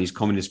the Chinese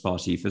Communist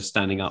Party for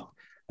standing up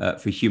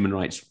for human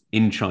rights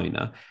in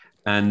China.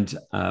 And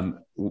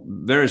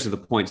various of the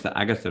points that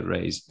Agatha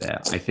raised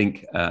there, I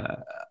think,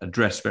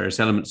 address various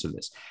elements of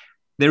this.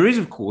 There is,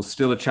 of course,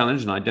 still a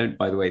challenge, and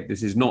by the way,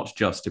 this is not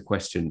just a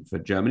question for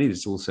Germany. This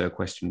is also a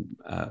question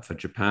for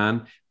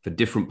Japan, for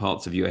different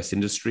parts of US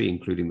industry,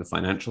 including the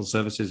financial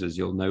services, as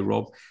you'll know,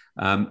 Rob,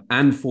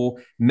 and for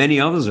many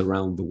others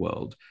around the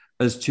world,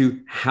 as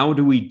to how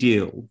do we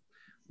deal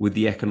with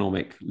the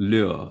economic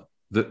lure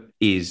that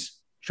is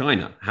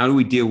China? How do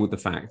we deal with the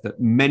fact that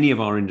many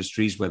of our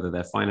industries, whether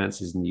they're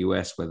finances in the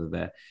US, whether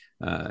they're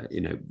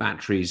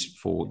batteries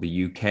for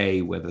the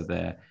UK, whether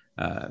they're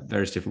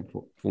various different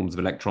forms of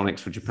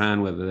electronics for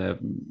Japan, whether they're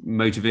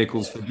motor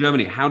vehicles for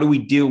Germany, how do we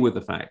deal with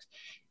the fact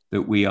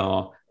that we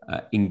are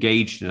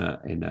engaged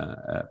in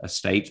a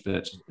state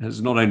that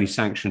has not only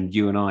sanctioned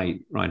you and I,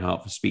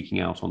 Reinhard, for speaking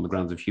out on the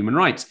grounds of human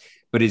rights,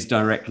 but is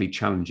directly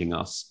challenging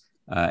us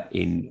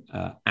in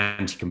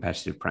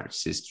anti-competitive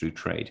practices through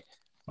trade?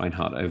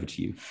 Reinhard, over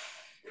to you.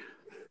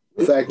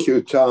 Thank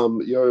you,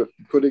 Tom. You're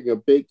putting a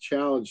big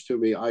challenge to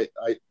me. I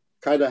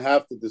kind of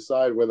have to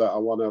decide whether I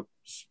want to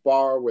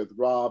spar with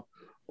Rob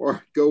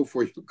or go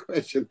for your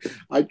question.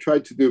 I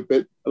tried to do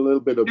a little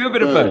bit of both.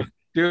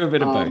 Do a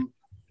bit of both.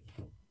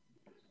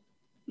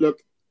 Look,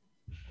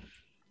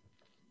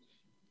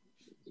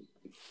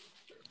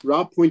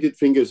 Rob pointed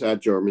fingers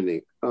at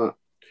Germany.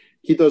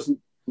 He doesn't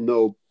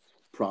know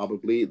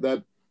probably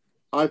that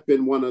I've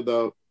been one of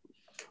the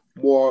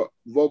more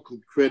vocal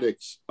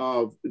critics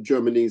of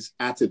Germany's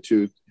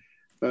attitude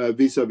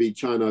vis-a-vis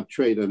China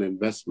trade and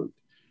investment.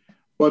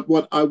 But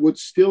what I would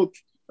still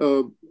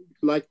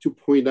like to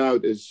point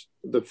out is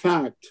the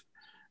fact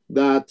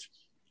that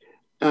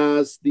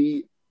as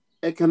the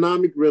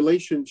economic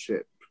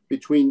relationship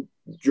between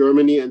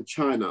Germany and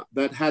China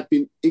that had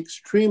been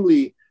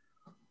extremely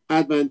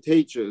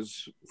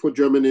advantageous for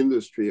German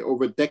industry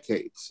over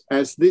decades,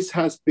 as this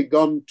has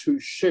begun to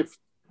shift,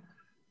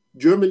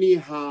 Germany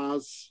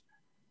has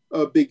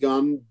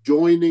begun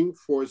joining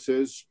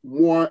forces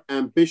more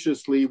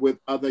ambitiously with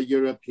other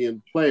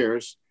European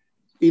players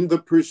in the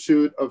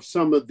pursuit of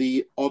some of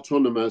the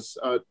autonomous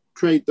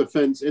trade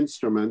defense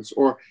instruments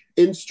or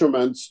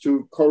instruments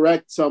to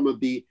correct some of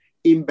the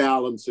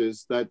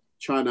imbalances that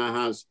China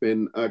has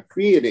been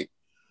creating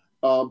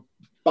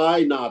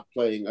by not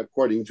playing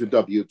according to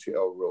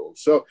WTO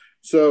rules.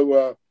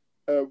 So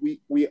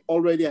we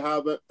already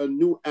have a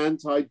new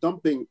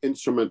anti-dumping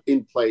instrument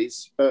in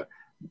place.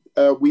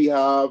 We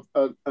have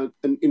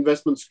an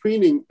investment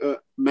screening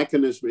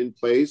mechanism in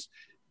place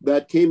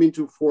that came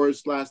into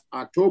force last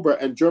October,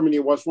 and Germany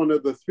was one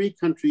of the 3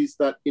 countries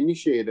that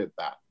initiated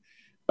that.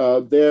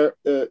 There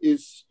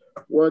is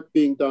work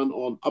being done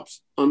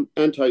on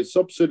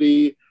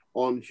anti-subsidy,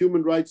 on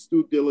human rights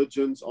due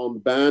diligence, on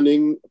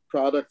banning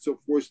products of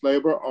forced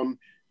labor, on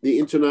the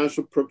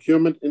international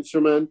procurement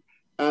instrument,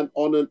 and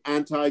on an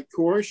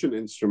anti-coercion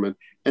instrument.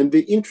 And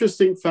the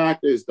interesting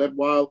fact is that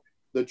while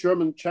the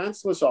German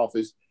Chancellor's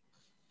office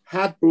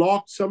had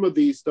blocked some of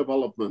these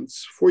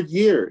developments for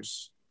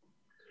years,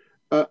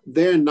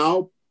 they're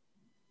now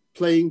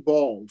playing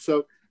ball.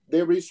 So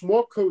there is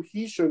more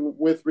cohesion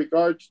with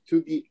regard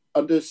to the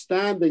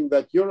understanding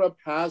that Europe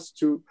has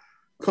to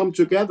come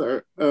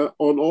together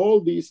on all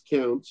these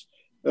counts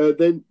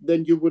than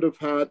you would have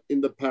had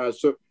in the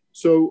past.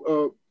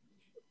 So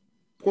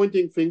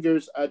pointing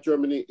fingers at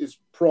Germany is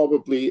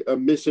probably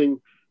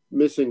missing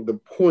the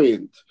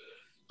point.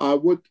 I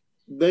would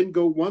then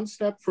go one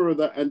step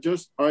further and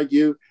just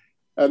argue,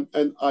 and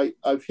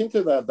I've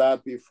hinted at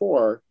that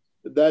before,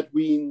 that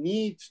we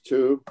need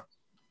to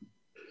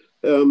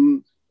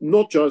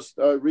not just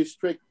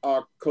restrict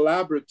our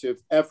collaborative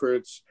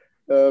efforts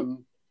to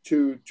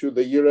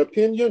the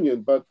European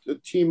Union, but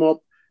team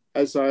up,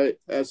 as I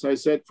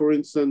said, for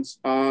instance,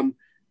 on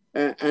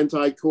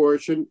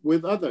anti-coercion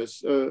with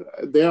others.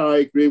 There I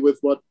agree with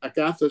what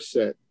Agatha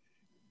said.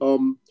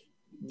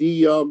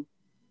 The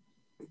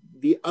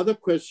other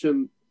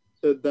question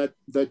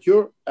that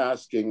you're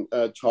asking,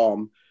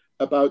 Tom,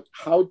 about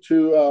how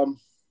to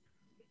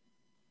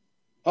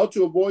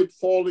avoid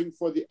falling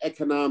for the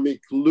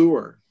economic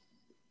lure.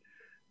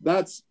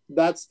 That's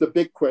the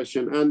big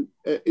question. And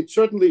it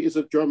certainly is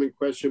a German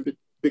question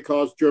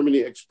because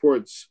Germany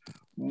exports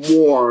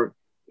more,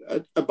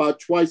 about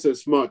twice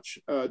as much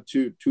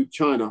to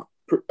China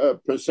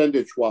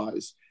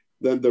percentage-wise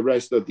than the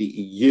rest of the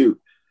EU.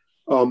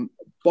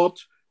 But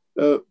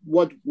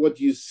what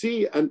you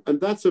see, and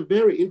that's a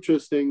very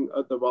interesting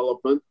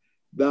development,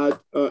 that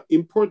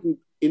important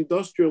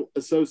industrial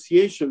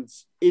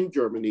associations in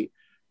Germany,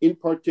 in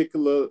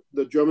particular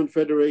the German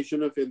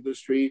Federation of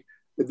Industry,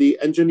 the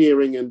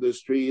engineering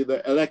industry,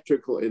 the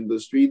electrical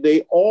industry,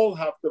 they all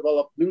have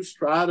developed new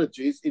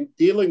strategies in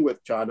dealing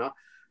with China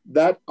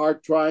that are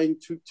trying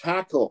to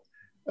tackle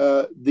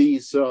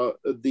these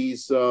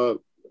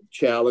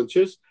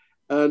challenges.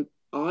 And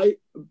I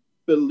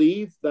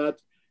believe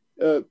that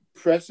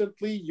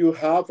presently you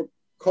have a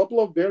couple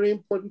of very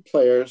important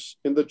players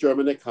in the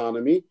German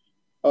economy,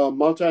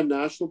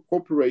 multinational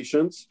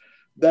corporations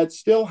that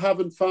still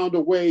haven't found a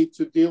way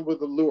to deal with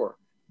the lure.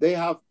 They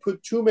have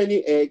put too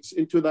many eggs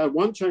into that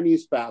one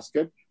Chinese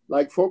basket,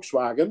 like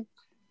Volkswagen,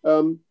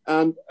 and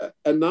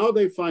now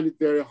they find it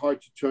very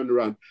hard to turn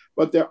around.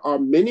 But there are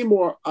many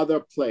more other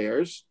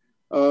players,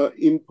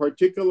 in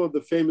particular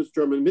the famous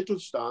German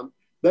Mittelstand,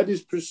 that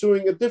is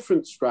pursuing a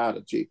different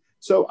strategy.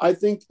 So I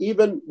think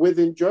even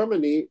within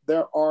Germany,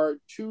 there are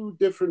 2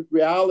 different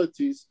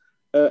realities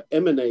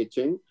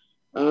emanating.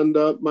 And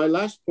my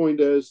last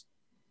point is,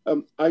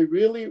 I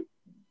really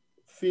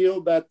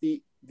feel that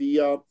the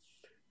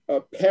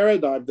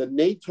paradigm, the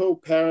NATO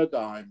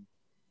paradigm,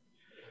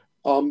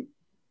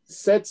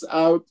 sets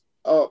out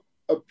a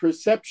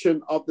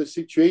perception of the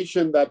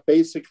situation that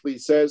basically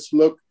says,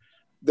 look,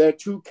 there are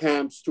 2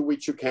 camps to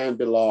which you can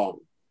belong.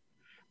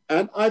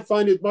 And I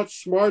find it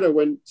much smarter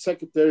when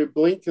Secretary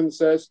Blinken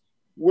says,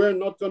 we're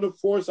not going to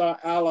force our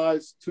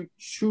allies to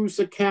choose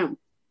a camp,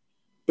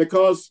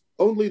 because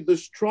only the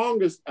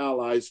strongest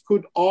allies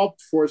could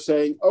opt for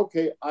saying,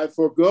 okay, I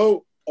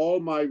forgo all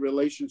my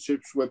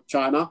relationships with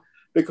China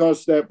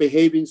because they're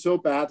behaving so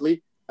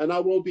badly, and I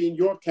will be in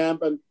your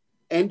camp, and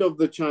end of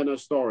the China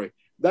story.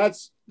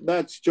 That's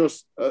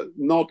just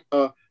not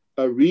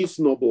a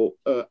reasonable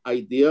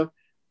idea.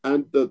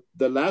 And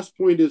the last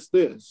point is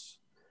this: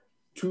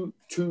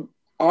 to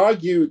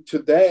argue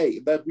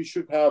today that we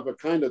should have a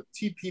kind of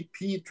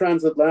TPP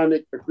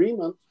transatlantic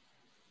agreement,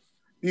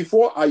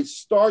 before I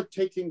start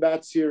taking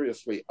that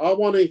seriously, I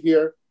want to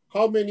hear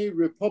how many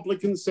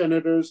Republican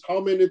senators, how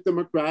many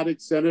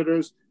Democratic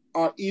senators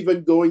are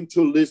even going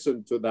to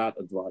listen to that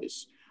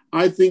advice?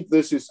 I think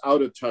this is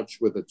out of touch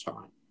with the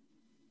time.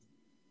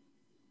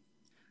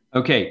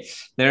 Okay,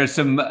 there are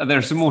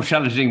some more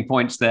challenging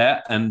points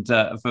there, and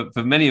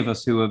for many of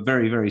us who are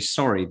very, very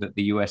sorry that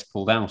the US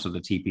pulled out of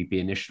the TPP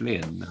initially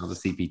and now the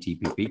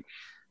CPTPP,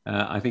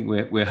 I think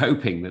we're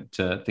hoping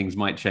that things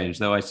might change.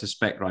 Though I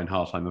suspect,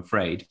 Reinhard, I'm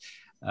afraid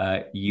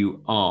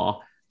you are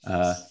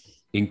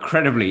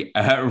incredibly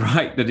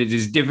right that it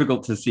is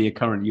difficult to see a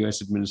current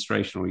US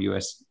administration or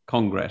US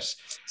Congress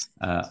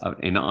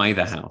in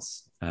either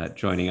house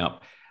joining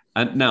up.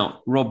 And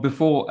now, Rob,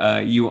 before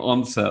you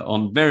answer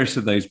on various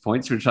of those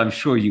points, which I'm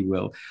sure you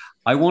will,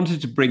 I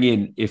wanted to bring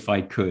in, if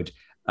I could,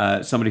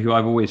 somebody who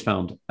I've always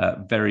found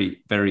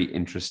very, very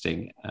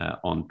interesting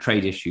on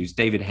trade issues,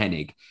 David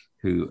Hennig,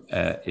 who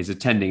is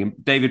attending.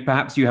 David,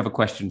 perhaps you have a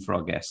question for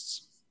our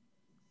guests.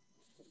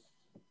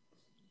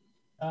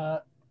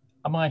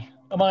 Am I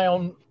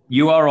on?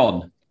 You are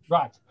on.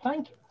 Right.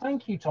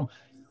 Thank you, Tom.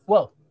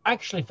 Well,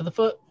 actually, for the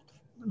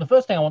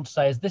first thing I want to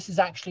say is this is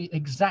actually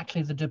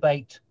exactly the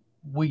debate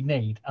we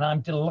need, and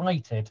I'm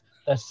delighted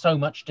there's so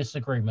much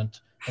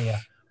disagreement here,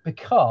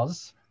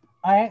 because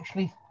I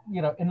actually,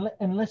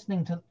 in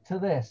listening to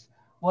this,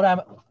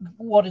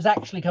 what is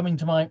actually coming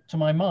to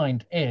my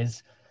mind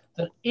is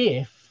that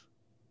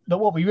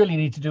what we really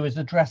need to do is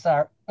address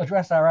our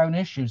own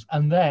issues,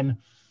 and then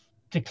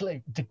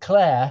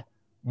declare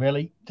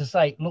really to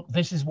say, look,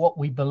 this is what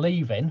we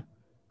believe in.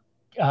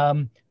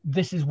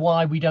 This is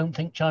why we don't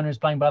think China is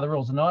playing by the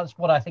rules. And that's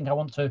what I think I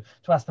want to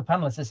ask the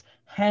panelists is,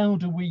 how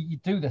do we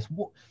do this?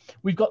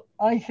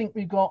 I think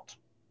we've got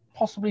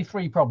possibly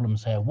three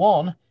problems here.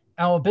 One,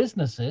 our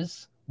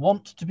businesses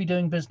want to be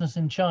doing business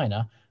in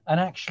China, and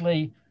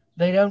actually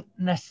they've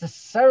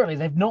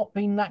not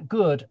been that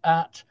good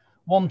at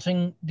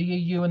wanting the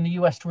EU and the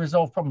US to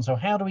resolve problems. So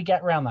how do we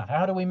get around that?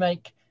 How do we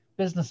make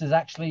businesses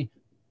actually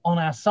on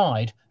our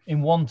side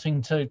in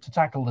wanting to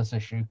tackle this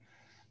issue?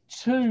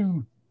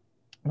 Two,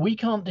 we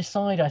can't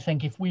decide, I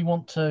think, if we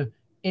want to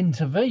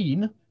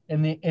intervene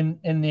in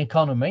the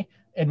economy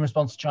in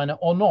response to China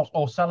or not,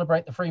 or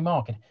celebrate the free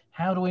market.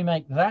 How do we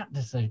make that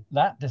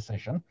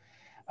decision?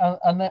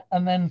 And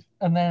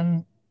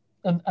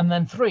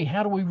then three,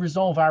 how do we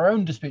resolve our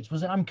own disputes?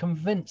 Because I'm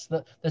convinced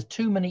that there's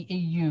too many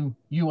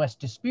EU-US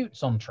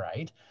disputes on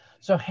trade.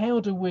 So how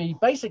do we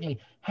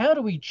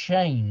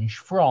change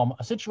from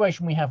a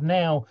situation we have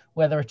now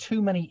where there are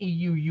too many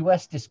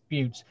EU-US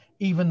disputes,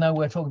 even though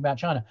we're talking about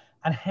China?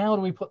 And how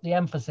do we put the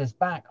emphasis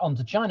back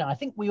onto China? I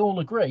think we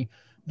all agree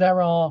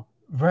there are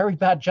very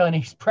bad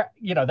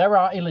there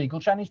are illegal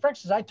Chinese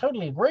practices. I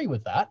totally agree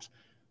with that.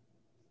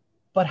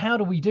 But how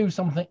do we do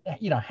something,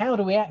 how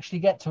do we actually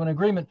get to an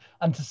agreement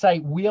and to say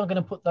we are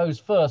going to put those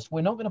first?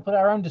 We're not going to put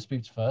our own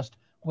disputes first.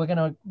 We're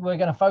going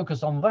to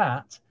focus on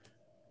that.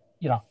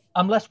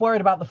 I'm less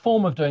worried about the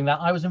form of doing that.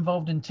 I was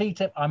involved in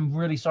TTIP. I'm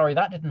really sorry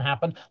that didn't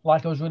happen.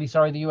 Like I was really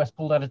sorry the US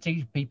pulled out of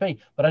TPP,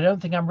 but I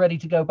don't think I'm ready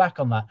to go back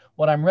on that.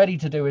 What I'm ready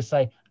to do is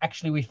say,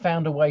 actually, we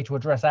found a way to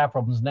address our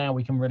problems. Now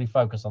we can really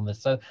focus on this.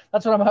 So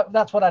that's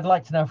what I'd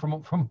like to know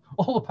from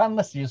all the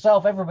panelists,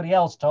 yourself, everybody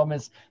else, Tom,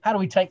 is how do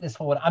we take this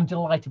forward? I'm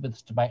delighted with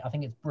this debate. I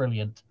think it's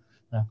brilliant.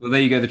 Yeah. Well,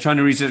 there you go. The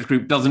China Research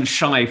Group doesn't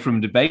shy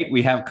from debate.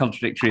 We have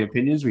contradictory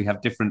opinions. We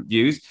have different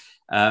views.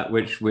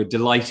 Which we're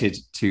delighted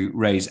to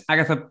raise.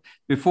 Agatha,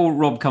 before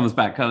Rob comes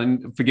back,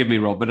 and forgive me,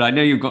 Rob, but I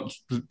know you've got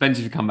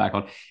plenty to come back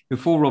on.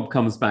 Before Rob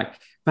comes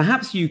back,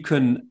 perhaps you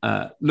can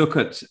look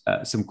at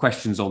some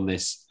questions on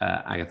this,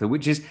 Agatha,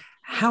 which is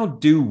how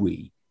do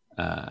we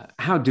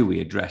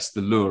address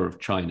the lure of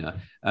China,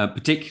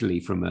 particularly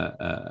from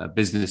a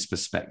business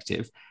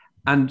perspective?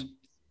 And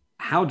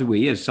how do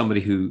we, as somebody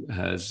who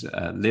has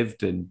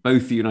lived in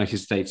both the United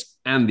States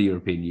and the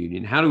European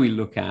Union, how do we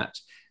look at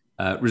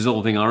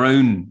resolving our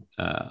own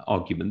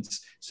arguments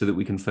so that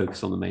we can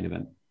focus on the main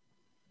event?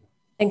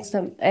 Thanks,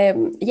 Tom.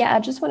 I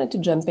just wanted to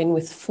jump in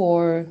with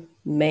four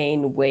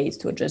main ways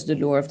to address the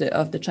lure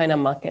of the China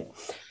market.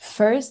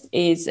 First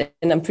is,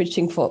 and I'm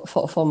preaching for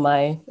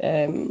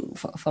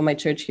my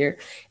church here,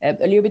 a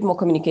little bit more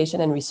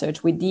communication and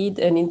research. We did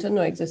an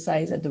internal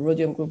exercise at the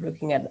Rhodium Group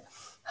looking at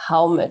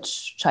how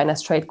much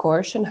China's trade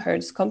coercion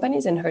hurts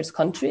companies and hurts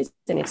countries,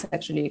 and it's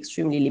actually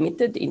extremely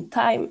limited in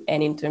time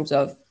and in terms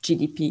of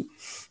GDP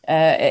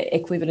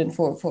equivalent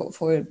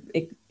for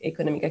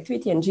economic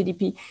activity and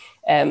GDP.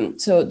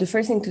 So the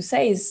first thing to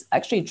say is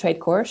actually trade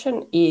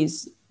coercion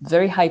is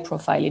very high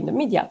profile in the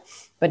media,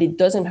 but it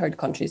doesn't hurt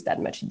countries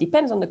that much. It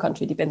depends on the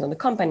country, depends on the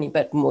company,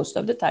 but most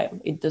of the time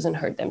it doesn't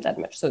hurt them that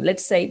much. So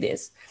let's say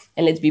this,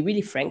 and let's be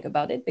really frank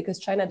about it, because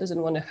China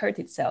doesn't want to hurt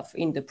itself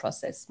in the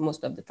process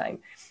most of the time.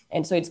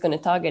 And so it's going to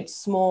target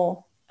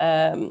small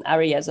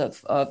areas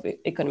of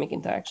economic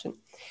interaction.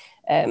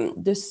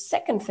 The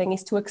second thing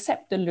is to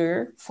accept the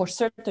lure for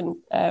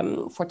certain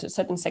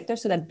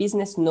sectors so that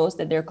business knows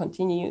that they're going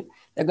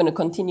to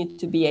continue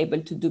to be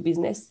able to do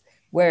business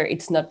where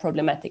it's not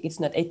problematic. It's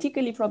not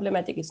ethically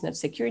problematic. It's not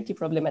security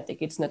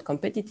problematic. It's not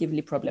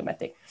competitively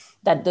problematic.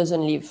 That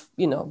doesn't leave,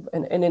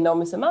 an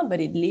enormous amount, but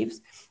it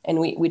leaves, and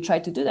we try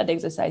to do that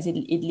exercise.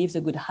 It leaves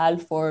a good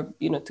half or,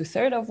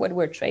 2/3 of what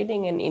we're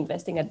trading and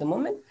investing at the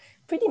moment,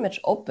 pretty much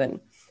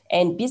open.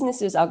 And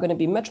businesses are going to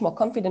be much more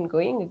confident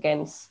going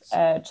against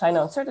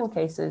China in certain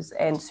cases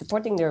and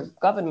supporting their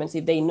governments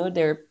if they know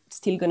they're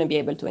still going to be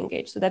able to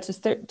engage. So that's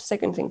the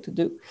second thing to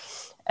do.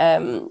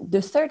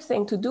 The third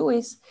thing to do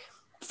is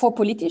for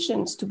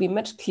politicians to be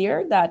much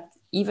clearer that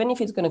even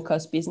if it's going to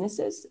cost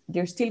businesses,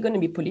 they're still going to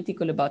be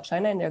political about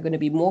China, and they're going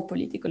to be more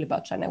political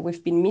about China.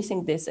 We've been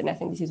missing this, and I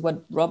think this is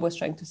what Rob was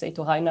trying to say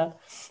to Rainer,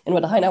 and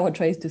what Rainer was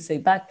trying to say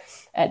back,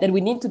 that we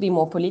need to be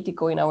more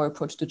political in our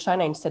approach to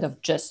China instead of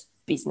just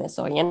business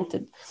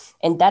oriented.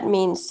 And that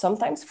means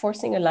sometimes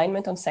forcing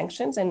alignment on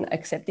sanctions and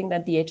accepting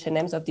that the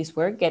H&Ms of this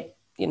world get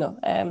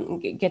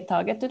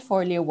targeted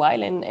for a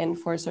while and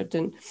for a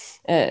certain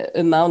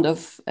amount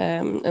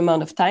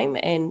of time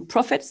and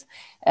profits.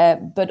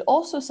 But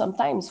also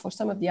sometimes for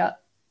some of the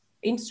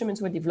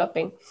instruments we're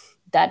developing,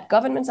 that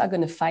governments are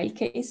going to file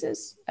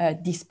cases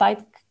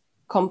despite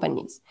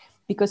companies.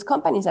 Because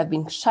companies have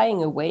been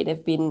shying away,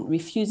 they've been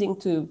refusing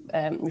to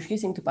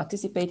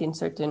participate in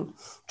certain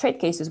trade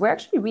cases. We're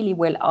actually really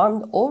well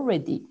armed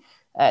already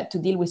to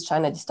deal with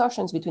China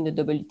distortions between the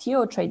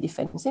WTO, trade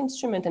defense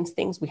instrument, and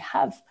things we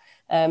have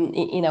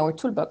in our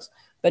toolbox.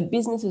 But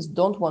businesses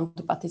don't want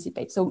to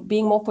participate. So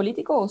being more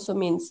political also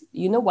means,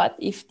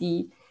 if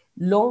the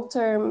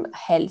long-term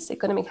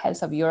economic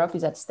health of Europe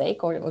is at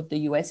stake or the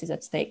US is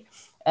at stake,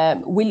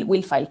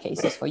 we'll file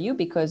cases for you,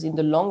 because in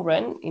the long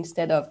run,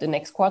 instead of the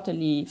next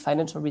quarterly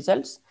financial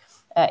results,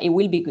 it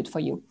will be good for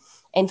you.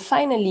 And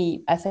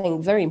finally, I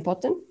think very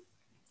important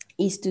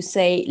is to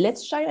say,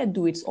 let's China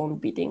do its own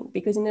bidding,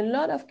 because in a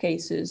lot of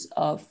cases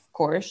of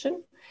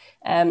coercion,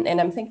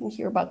 and I'm thinking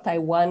here about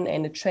Taiwan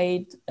and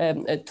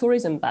a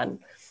tourism ban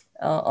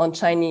on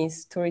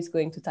Chinese tourists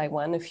going to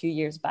Taiwan a few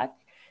years back,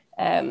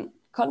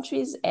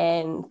 countries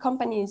and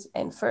companies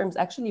and firms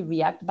actually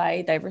react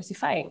by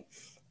diversifying.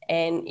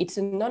 And it's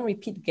a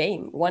non-repeat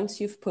game. Once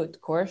you've put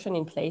coercion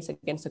in place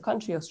against a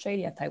country,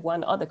 Australia,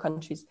 Taiwan, other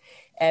countries,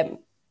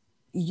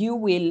 you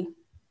will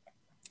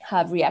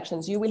have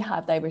reactions, you will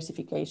have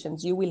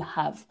diversifications, you will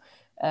have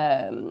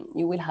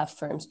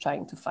firms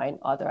trying to find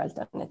other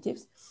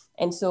alternatives.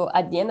 And so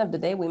at the end of the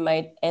day, we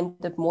might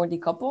end up more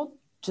decoupled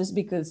just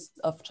because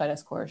of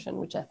China's coercion,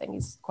 which I think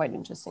is quite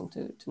interesting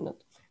to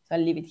note. So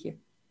I'll leave it here.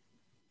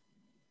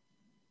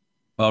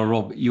 Well,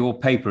 Rob, your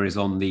paper is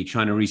on the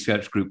China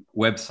Research Group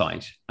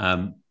website,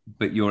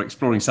 but you're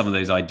exploring some of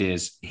those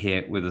ideas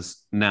here with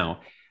us now.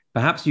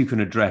 Perhaps you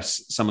can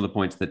address some of the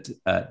points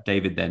that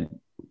David then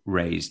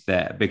raised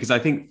there, because I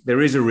think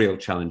there is a real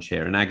challenge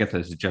here, and Agatha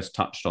has just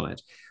touched on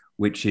it,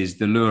 which is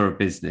the lure of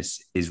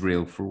business is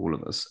real for all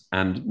of us,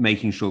 and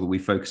making sure that we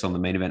focus on the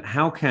main event.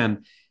 How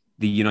can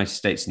the United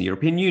States and the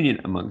European Union,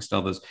 amongst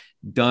others,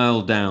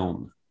 dial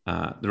down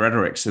the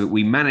rhetoric so that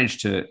we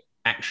manage to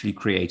actually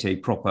create a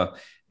proper,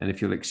 and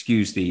if you'll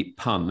excuse the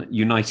pun,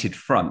 united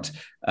front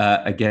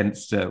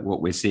against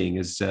what we're seeing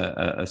as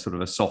a sort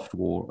of a soft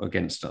war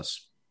against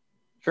us?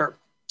 Sure.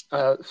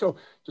 So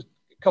just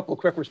a couple of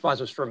quick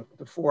responses from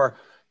before.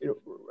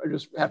 I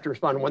just have to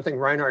respond to one thing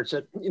Reinhard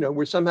said. We're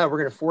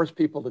going to force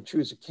people to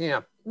choose a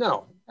camp.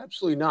 No,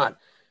 absolutely not.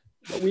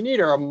 What we need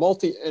are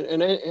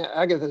and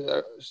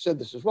Agatha said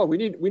this as well. We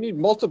need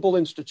multiple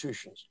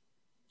institutions.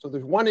 So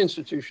there's one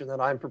institution that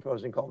I'm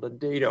proposing called a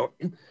DATO,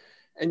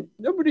 and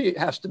nobody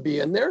has to be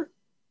in there.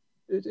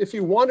 If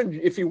you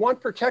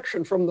want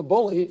protection from the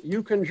bully,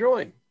 you can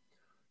join.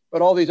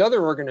 But all these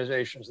other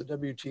organizations, the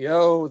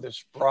WTO,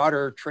 this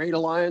broader trade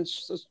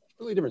alliance, that's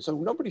really different. So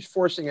nobody's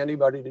forcing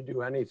anybody to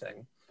do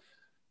anything.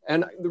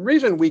 And the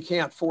reason we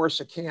can't force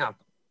a camp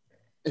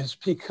is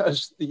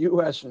because the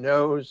US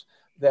knows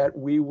that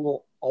we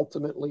will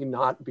ultimately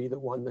not be the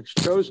one that's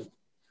chosen.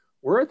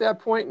 We're at that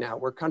point now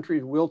where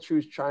countries will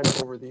choose China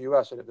over the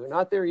US. And if they're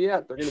not there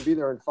yet, they're going to be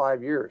there in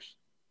 5 years.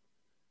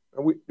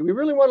 Do we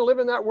really want to live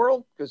in that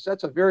world? Because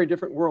that's a very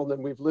different world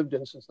than we've lived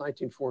in since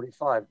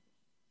 1945.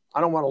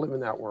 I don't want to live in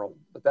that world,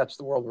 but that's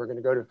the world we're going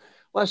to go to.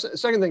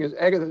 Second thing is,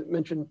 Agatha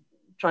mentioned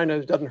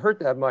China doesn't hurt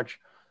that much.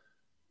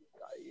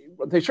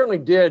 They certainly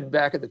did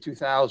back in the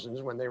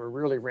 2000s when they were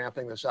really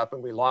ramping this up,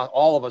 and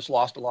all of us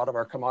lost a lot of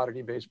our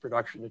commodity-based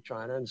production to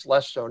China, and it's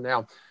less so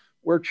now.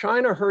 Where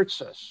China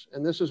hurts us,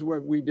 and this is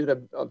where we did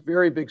a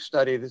very big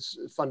study that's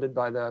funded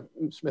by the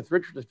Smith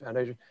Richardson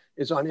Foundation,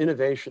 is on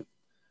innovation.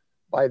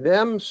 By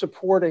them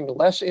supporting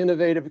less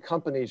innovative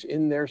companies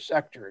in their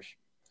sectors,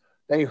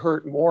 they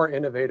hurt more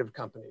innovative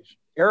companies.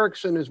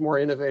 Ericsson is more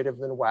innovative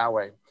than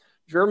Huawei.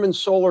 German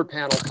solar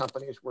panel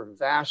companies were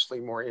vastly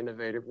more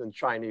innovative than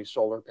Chinese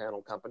solar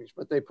panel companies,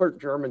 but they put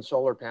German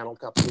solar panel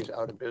companies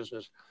out of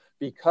business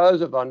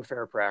because of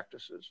unfair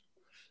practices.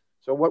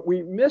 So what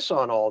we miss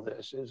on all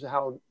this is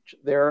how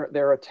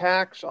their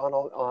attacks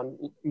on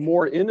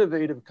more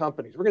innovative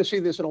companies. We're going to see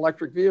this in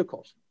electric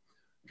vehicles.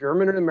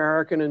 German and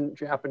American and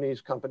Japanese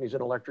companies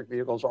in electric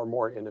vehicles are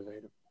more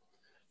innovative.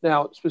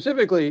 Now,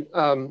 specifically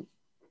to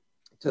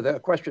the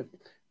question,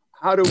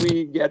 how do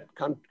we get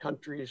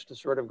countries to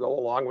sort of go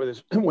along with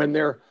this when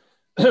their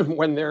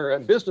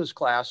business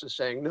class is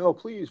saying, no,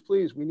 please,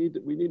 please, we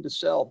need to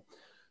sell.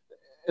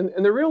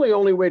 And the really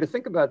only way to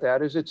think about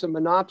that is it's a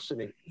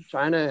monopsony.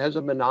 China has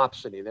a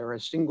monopsony. They're a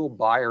single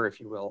buyer, if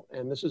you will.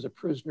 And this is a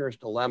prisoner's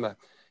dilemma.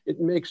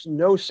 It makes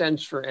no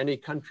sense for any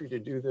country to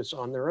do this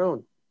on their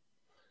own.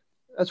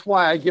 That's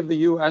why I give the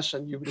US,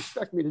 and you would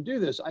expect me to do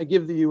this, I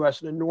give the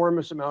US an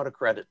enormous amount of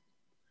credit.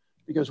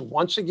 Because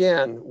once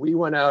again, we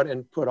went out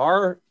and put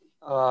our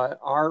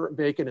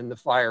bacon in the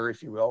fire,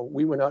 if you will.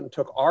 We went out and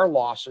took our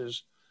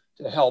losses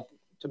to help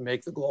to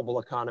make the global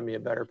economy a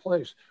better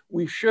place.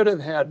 We should have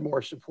had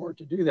more support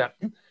to do that.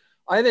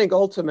 I think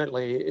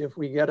ultimately, if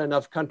we get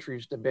enough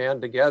countries to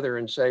band together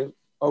and say,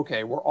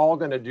 okay, we're all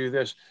going to do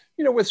this,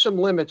 with some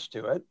limits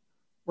to it.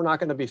 We're not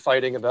going to be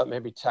fighting about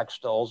maybe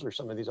textiles or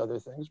some of these other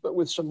things, but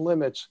with some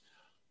limits,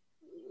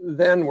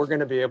 then we're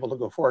going to be able to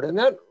go forward. And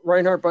that,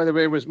 Reinhard, by the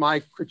way, was my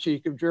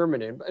critique of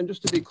Germany. And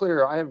just to be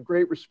clear, I have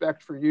great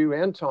respect for you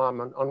and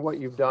Tom on what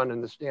you've done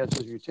and the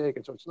stances you've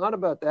taken. So it's not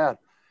about that.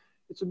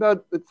 It's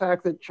about the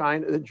fact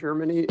that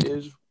Germany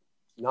is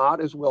not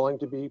as willing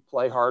to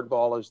play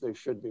hardball as they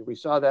should be. We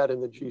saw that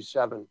in the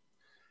G7.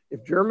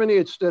 If Germany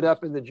had stood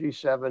up in the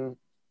G7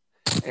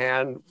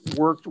 and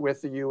worked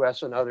with the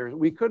US and others,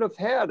 we could have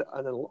had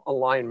an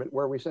alignment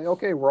where we say,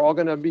 okay, we're all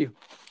going to be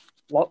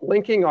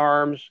linking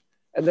arms,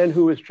 and then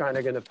who is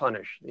China going to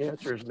punish? The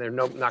answer is they're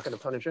not going to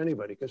punish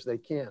anybody because they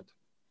can't.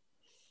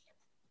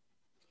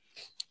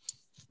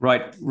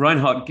 Right,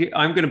 Reinhard,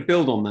 I'm going to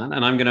build on that,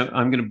 and I'm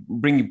going to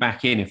bring you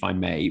back in, if I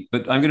may.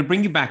 But I'm going to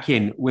bring you back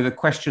in with a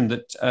question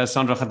that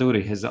Sandra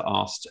Khadouri has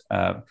asked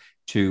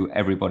to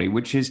everybody,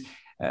 which is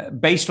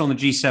based on the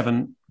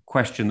G7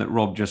 question that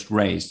Rob just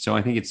raised. So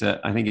I think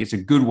it's a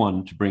good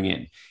one to bring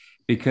in,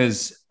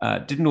 because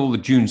didn't all the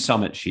June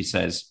summits, she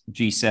says,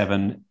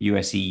 G7,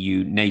 US,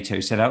 EU, NATO,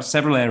 set out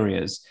several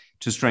areas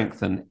to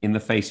strengthen in the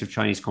face of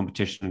Chinese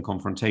competition and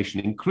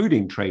confrontation,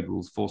 including trade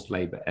rules, forced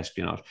labor,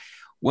 espionage.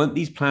 Weren't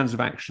these plans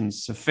of action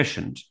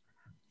sufficient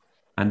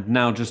and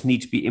now just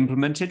need to be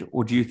implemented,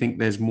 or do you think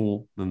there's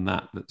more than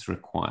that that's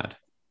required?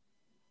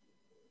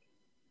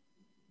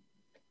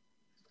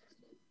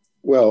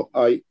 Well,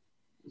 I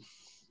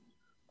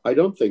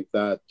don't think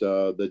that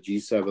the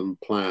G7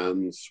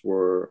 plans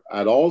were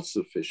at all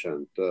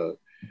sufficient.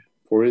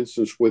 For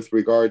instance, with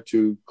regard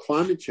to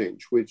climate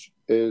change, which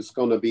is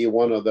going to be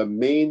one of the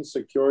main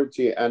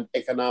security and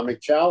economic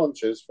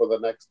challenges for the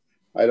next,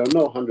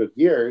 100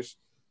 years,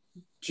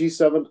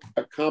 G7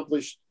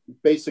 accomplished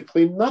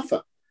basically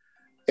nothing.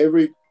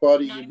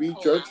 Everybody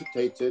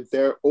regurgitated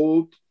their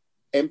old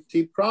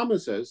empty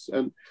promises,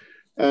 and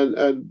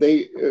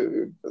they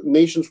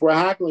nations were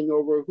haggling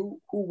over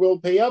who will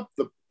pay up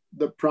for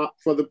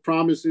the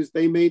promises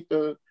they made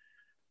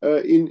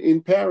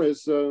in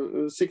Paris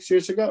 6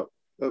 years ago.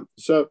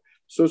 So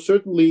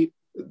certainly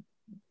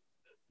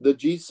the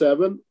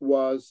G7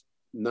 was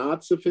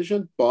not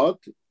sufficient, but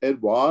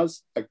it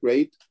was a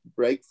great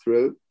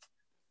breakthrough,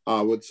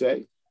 I would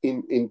say,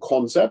 in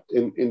concept,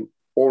 in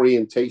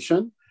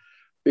orientation,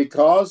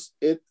 because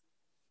of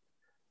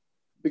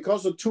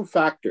two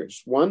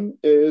factors. One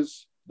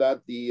is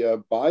that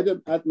the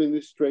Biden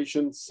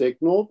administration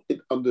signaled, it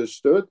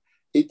understood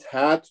it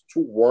had to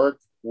work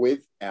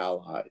with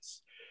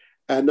allies,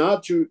 and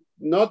not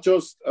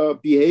just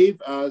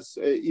behave as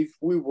if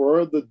we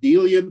were the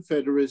Delian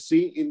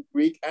Confederacy in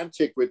Greek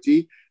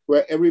antiquity,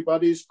 where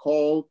everybody's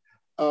called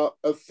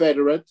a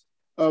federate,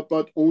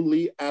 but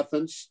only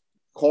Athens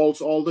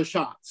calls all the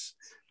shots.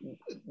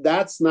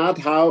 That's not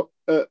how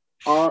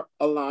our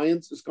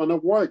alliance is going to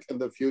work in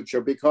the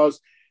future, because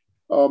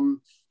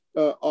of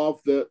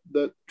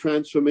the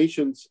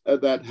transformations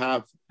that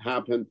have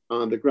happened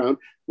on the ground.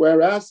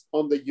 Whereas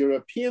on the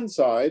European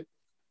side,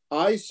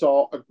 I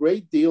saw a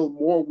great deal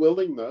more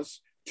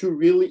willingness to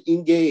really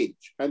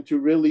engage and to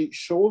really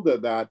shoulder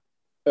that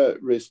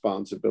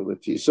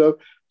responsibility. So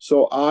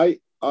the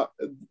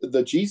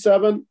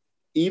G7,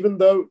 even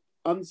though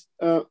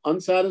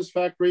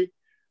unsatisfactory,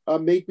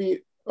 made me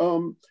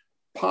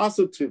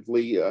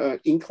positively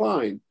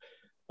inclined.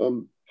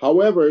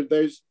 However,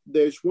 there's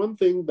one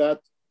thing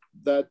that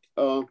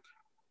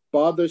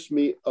bothers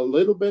me a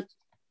little bit,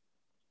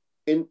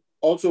 and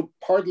also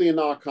partly in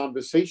our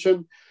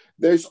conversation.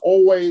 There's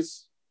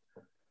always,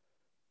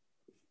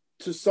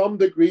 to some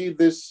degree,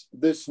 this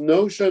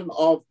notion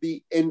of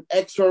the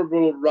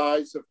inexorable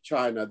rise of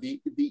China,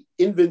 the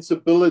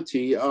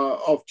invincibility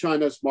of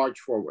China's march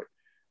forward.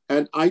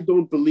 And I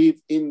don't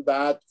believe in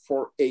that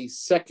for a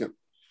second.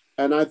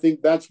 And I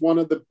think that's one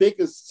of the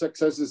biggest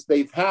successes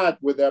they've had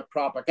with their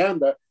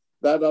propaganda,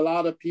 that a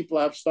lot of people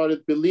have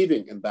started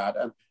believing in that.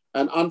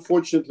 And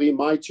unfortunately,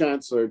 my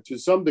chancellor, to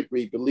some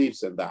degree,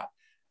 believes in that.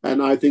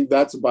 And I think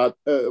that's about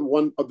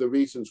one of the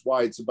reasons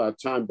why it's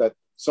about time that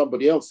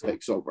somebody else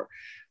takes over.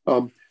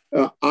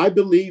 I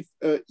believe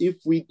if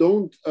we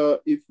don't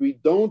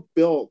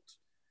build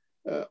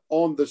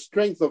on the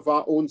strength of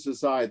our own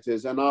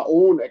societies and our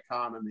own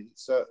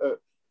economies,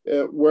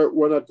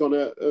 we're not going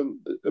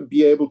to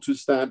be able to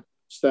stand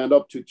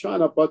up to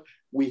China, but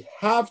we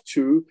have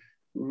to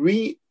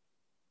reinvigorate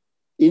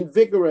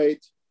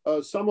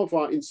some of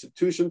our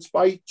institutions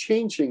by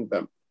changing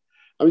them.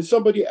 I mean,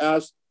 somebody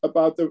asked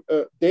about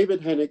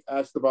David Hennig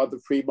asked about the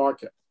free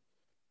market.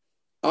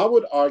 I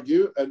would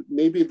argue, and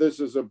maybe this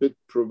is a bit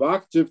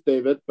provocative,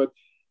 David, but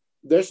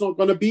there's not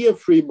going to be a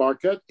free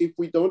market if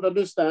we don't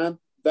understand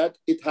that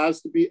it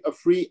has to be a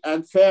free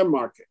and fair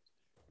market.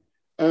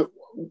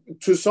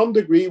 To some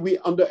degree, we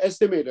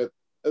underestimated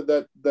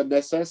the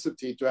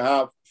necessity to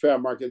have fair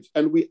markets,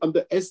 and we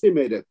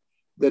underestimated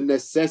the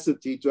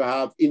necessity to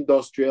have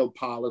industrial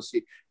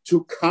policy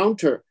to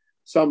counter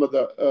some of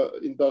the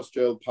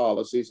industrial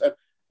policies.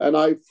 And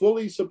I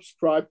fully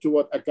subscribe to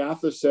what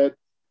Agatha said.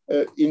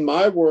 In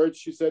my words,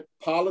 she said,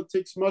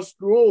 politics must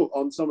rule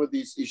on some of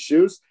these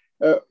issues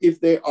if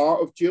they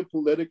are of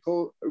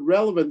geopolitical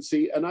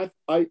relevancy. And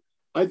I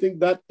think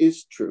that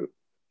is true.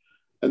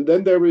 And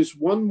then there is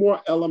one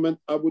more element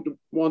I would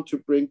want to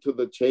bring to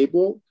the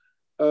table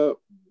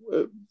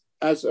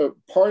as a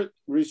part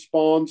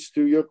response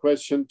to your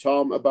question,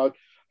 Tom, about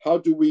how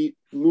do we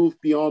move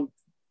beyond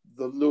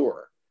the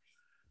lure.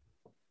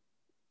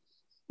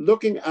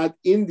 Looking at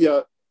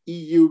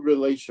India-EU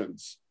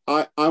relations,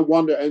 I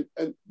wonder,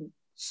 and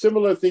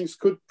similar things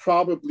could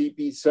probably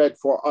be said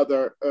for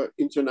other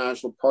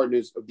international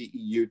partners of the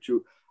EU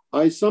too.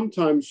 I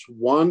sometimes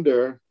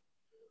wonder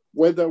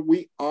whether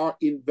we are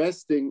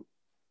investing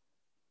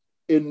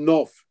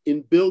enough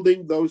in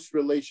building those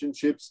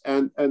relationships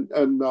and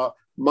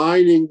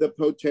mining the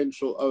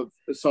potential of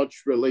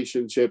such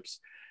relationships.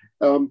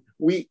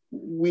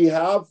 We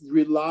have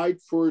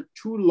relied for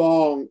too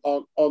long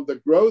on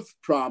the growth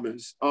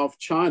promise of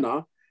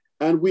China,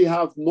 and we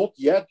have not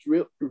yet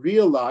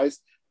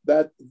realized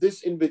that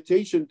this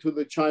invitation to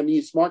the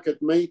Chinese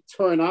market may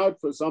turn out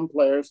for some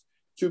players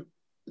to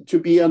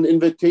be an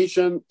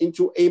invitation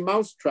into a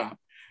mousetrap,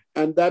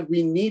 and that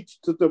we need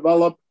to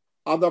develop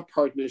other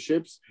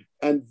partnerships.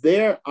 And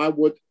there I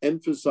would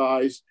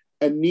emphasize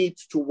a need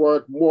to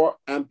work more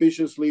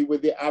ambitiously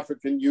with the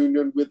African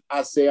Union, with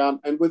ASEAN,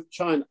 and with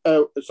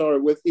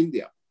with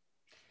India.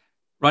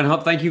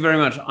 Reinhard, thank you very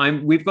much.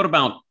 We've got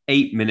about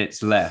 8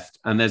 minutes left,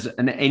 and there's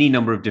any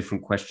number of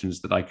different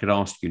questions that I could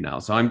ask you now.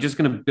 So I'm just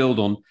going to build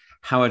on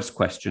Howard's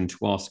question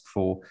to ask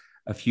for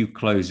a few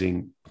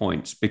closing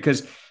points,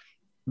 because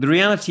the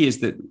reality is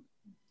that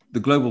the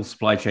global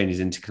supply chain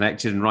is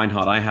interconnected. And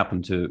Reinhard, I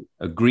happen to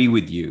agree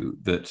with you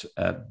that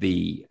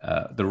the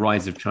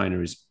rise of China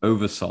is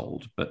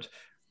oversold, but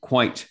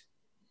quite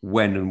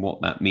when and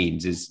what that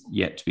means is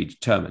yet to be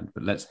determined.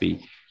 But let's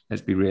be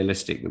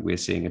realistic that we're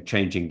seeing a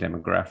changing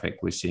demographic.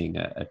 We're seeing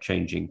a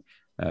changing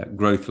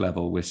growth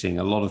level. We're seeing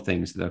a lot of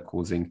things that are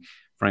causing,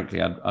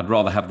 frankly, I'd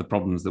rather have the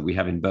problems that we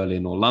have in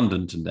Berlin or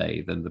London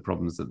today than the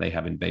problems that they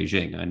have in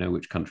Beijing. I know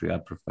which country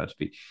I'd prefer to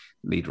be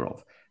leader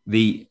of.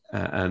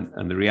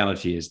 And the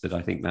reality is that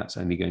I think that's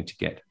only going to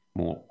get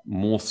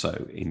more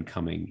so in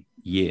coming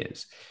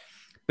years.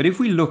 But if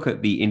we look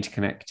at the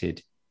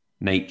interconnected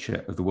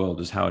nature of the world,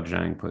 as Howard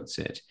Zhang puts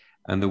it,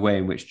 and the way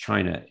in which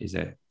China is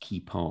a key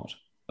part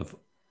of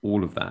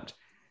all of that,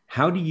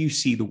 how do you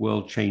see the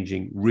world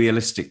changing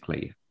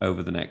realistically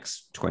over the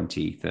next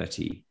 20,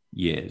 30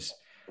 years?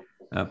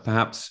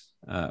 Perhaps,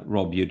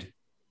 Rob, you'd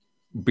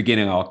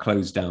beginning our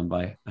close down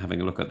by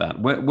having a look at that.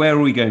 Where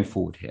are we going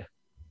forward here?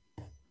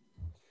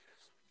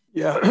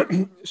 Yeah,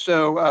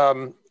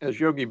 so as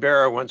Yogi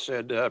Berra once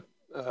said,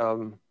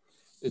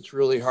 it's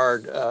really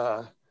hard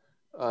to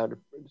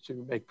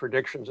make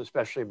predictions,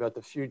 especially about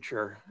the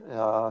future.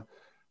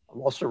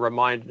 I'm also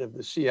reminded of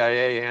the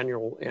CIA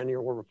annual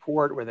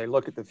report where they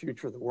look at the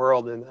future of the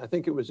world, and I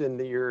think it was in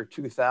the year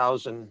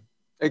 2000.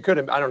 It could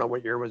have, I don't know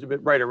what year it was, a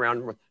bit right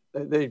around.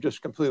 They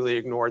just completely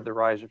ignored the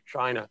rise of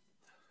China.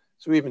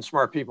 So even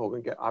smart people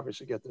can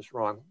obviously get this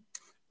wrong.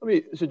 Let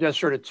me suggest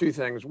sort of two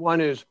things. One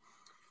is,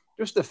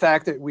 just the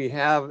fact that we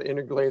have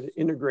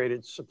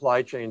integrated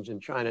supply chains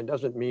in China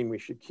doesn't mean we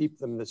should keep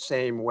them the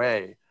same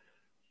way.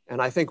 And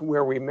I think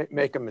where we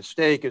make a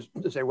mistake is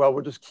to say, well,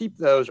 we'll just keep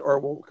those or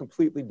we'll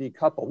completely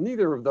decouple.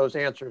 Neither of those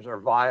answers are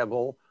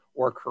viable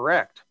or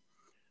correct.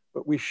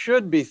 But we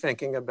should be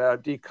thinking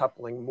about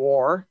decoupling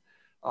more.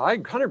 I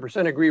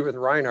 100% agree with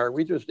Reinhard.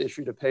 We just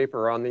issued a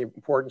paper on the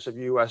importance of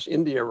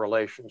US-India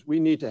relations. We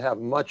need to have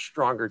much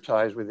stronger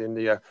ties with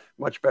India,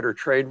 much better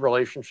trade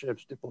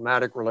relationships,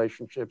 diplomatic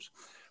relationships.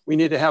 We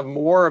need to have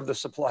more of the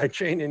supply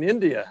chain in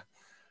India.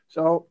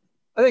 So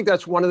I think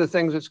that's one of the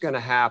things that's going to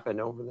happen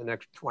over the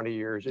next 20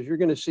 years is you're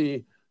going to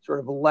see sort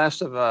of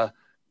less of a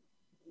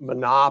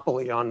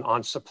monopoly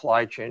on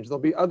supply chains. There'll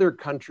be other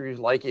countries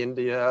like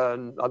India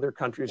and other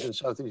countries in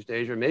Southeast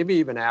Asia, maybe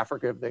even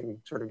Africa, if they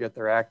can sort of get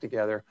their act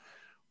together.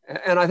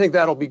 And I think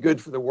that'll be good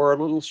for the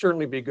world. It'll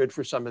certainly be good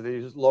for some of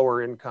these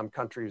lower income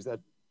countries that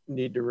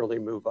need to really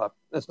move up.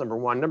 That's number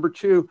one. Number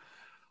two,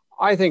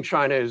 I think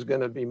China is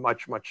going to be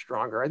much, much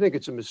stronger. I think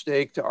it's a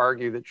mistake to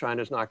argue that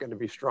China is not going to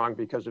be strong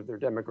because of their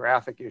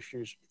demographic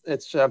issues.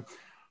 It's a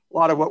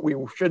lot of what we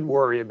should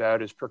worry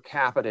about is per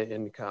capita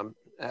income.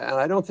 And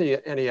I don't see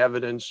any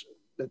evidence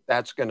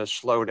that's going to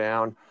slow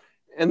down.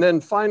 And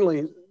then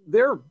finally,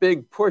 their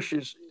big push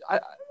is, a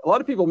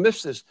lot of people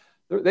miss this.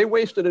 They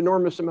waste an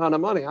enormous amount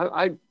of money.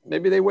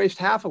 Maybe they waste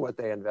half of what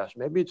they invest.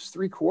 Maybe it's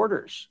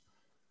 3/4.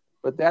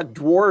 But that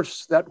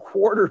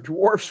quarter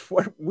dwarfs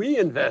what we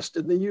invest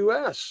in the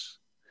US.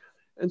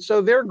 And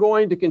so they're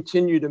going to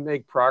continue to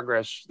make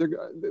progress. They're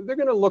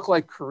going to look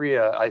like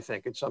Korea, I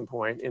think, at some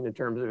point in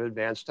terms of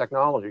advanced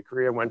technology.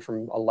 Korea went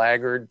from a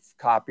laggard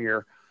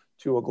copier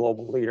to a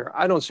global leader.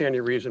 I don't see any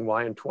reason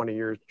why in 20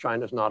 years,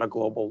 China's not a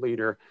global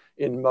leader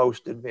in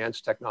most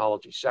advanced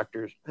technology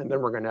sectors. And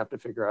then we're going to have to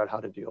figure out how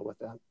to deal with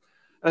that.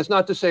 And it's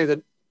not to say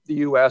that the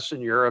US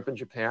and Europe and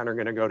Japan are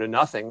going to go to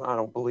nothing. I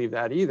don't believe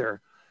that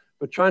either.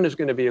 But China's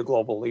going to be a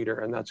global leader,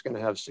 and that's going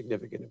to have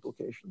significant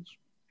implications.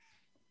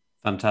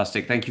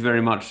 Fantastic. Thank you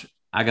very much.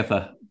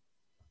 Agatha,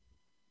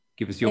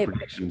 give us your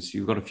predictions.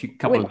 You've got a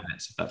couple of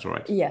minutes, if that's all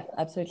right. Yeah,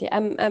 absolutely.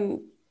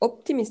 I'm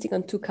optimistic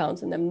on 2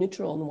 counts, and I'm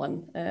neutral on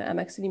 1. I'm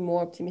actually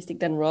more optimistic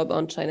than Rob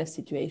on China's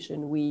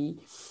situation. We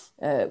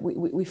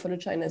follow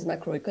China's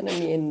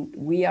macroeconomy, and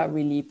we are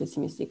really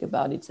pessimistic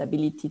about its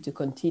ability to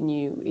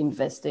continue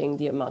investing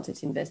the amount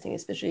it's investing,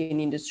 especially in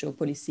industrial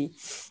policy,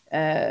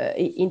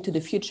 into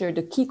the future.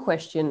 The key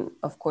question,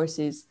 of course,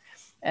 is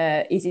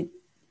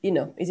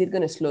it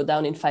going to slow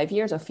down in 5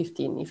 years or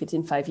 15? If it's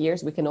in 5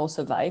 years, we can all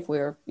survive.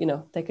 We're,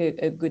 take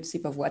a good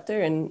sip of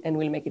water and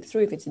we'll make it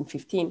through. If it's in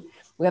 15,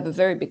 we have a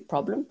very big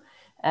problem.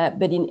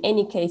 But in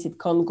any case, it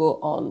can't go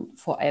on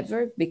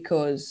forever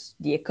because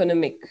the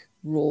economic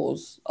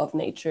rules of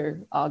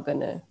nature are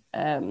gonna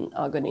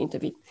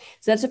intervene.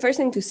 So that's the first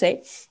thing to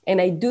say.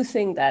 And I do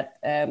think that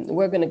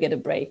we're gonna get a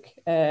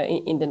break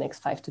in the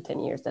next 5 to 10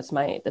 years. That's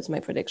my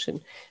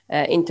prediction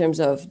in terms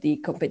of the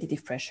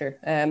competitive pressure.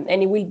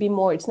 And it will be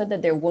more. It's not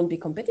that there won't be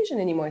competition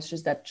anymore. It's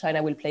just that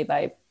China will play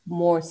by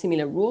more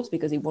similar rules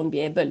because it won't be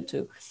able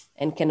to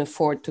and can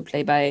afford to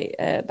play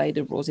by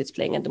the rules it's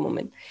playing at the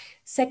moment.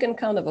 Second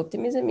count of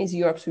optimism is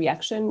Europe's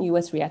reaction,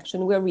 US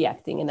reaction. We're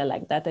reacting, and I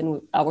like that.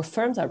 And our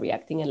firms are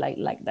reacting, and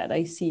like that.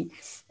 I see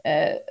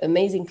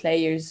amazing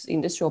players,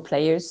 industrial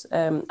players,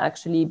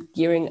 actually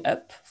gearing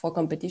up for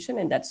competition,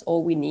 and that's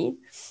all we need.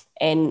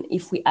 And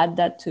if we add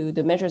that to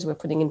the measures we're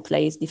putting in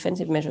place,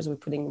 defensive measures we're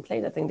putting in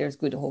place, I think there's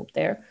good hope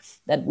there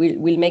that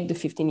we'll make the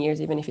 15 years,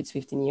 even if it's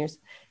 15 years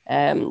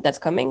that's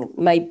coming.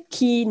 My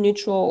key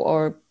neutral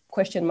or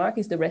question mark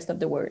is the rest of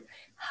the world.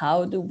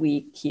 How do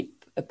we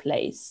keep a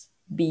place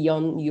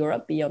beyond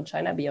Europe, beyond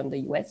China, beyond the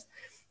US?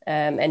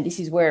 And this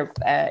is where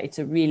it's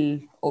a real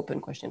open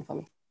question for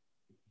me.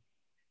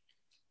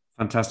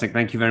 Fantastic.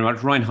 Thank you very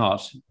much.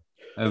 Reinhard,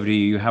 over to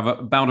you. You have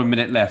about a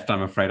minute left,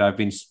 I'm afraid. I've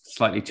been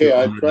slightly too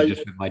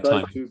just with my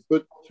time. To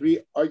put 3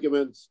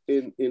 arguments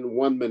in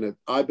 1 minute.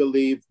 I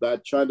believe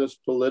that China's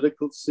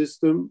political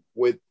system,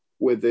 with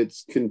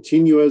its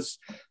continuous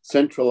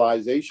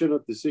centralization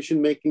of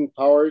decision-making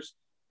powers,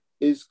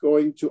 is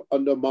going to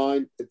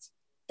undermine its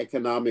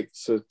economic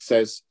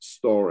success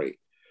story.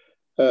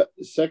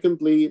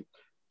 Secondly,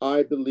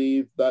 I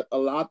believe that a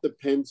lot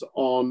depends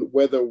on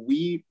whether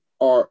we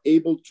are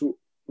able to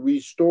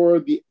restore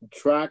the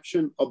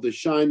attraction of the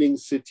shining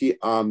city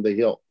on the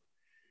hill.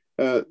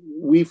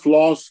 We've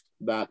lost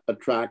that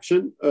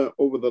attraction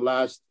over the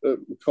last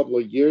couple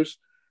of years.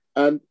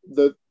 And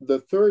the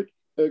third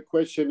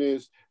question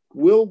is,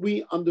 will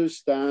we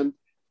understand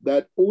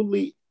that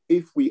only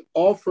if we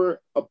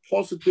offer a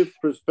positive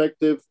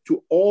perspective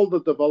to all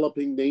the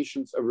developing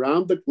nations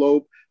around the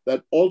globe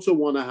that also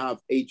want to have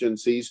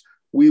agencies,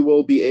 we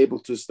will be able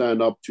to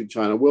stand up to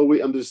China? Will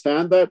we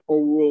understand that,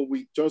 or will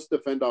we just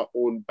defend our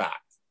own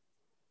back?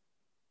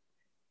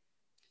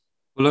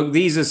 Well, look,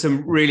 these are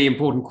some really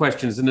important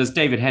questions. And as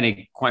David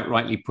Hennig quite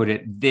rightly put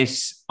it,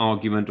 this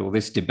argument or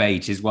this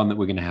debate is one that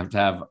we're going to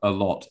have a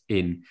lot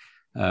in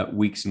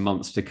weeks and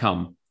months to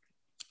come.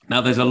 Now,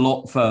 there's a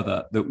lot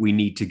further that we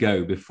need to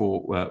go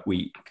before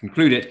we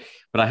conclude it.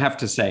 But I have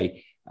to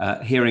say,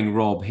 hearing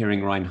Rob,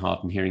 hearing Reinhard,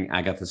 and hearing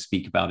Agatha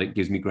speak about it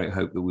gives me great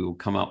hope that we will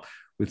come up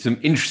with some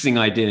interesting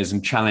ideas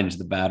and challenge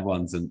the bad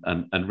ones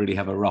and really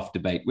have a rough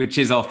debate, which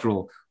is, after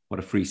all, what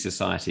a free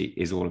society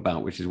is all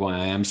about, which is why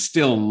I am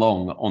still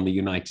long on the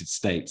United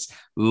States,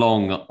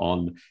 long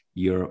on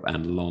Europe,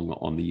 and long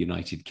on the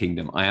United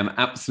Kingdom. I am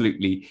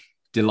absolutely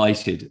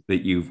delighted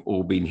that you've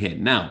all been here.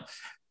 Now,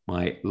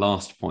 my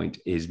last point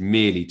is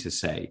merely to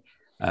say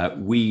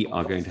we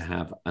are going to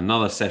have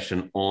another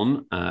session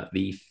on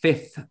the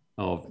 5th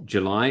of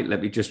July.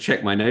 Let me just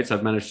check my notes.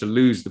 I've managed to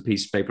lose the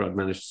piece of paper I've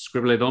managed to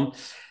scribble it on.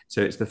 So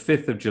it's the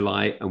 5th of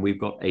July, and we've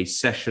got a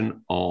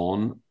session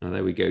on,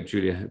 there we go,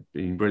 Julia,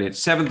 been brilliant.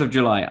 7th of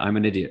July, I'm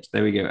an idiot.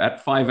 There we go,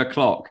 at 5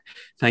 o'clock.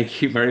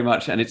 Thank you very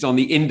much. And it's on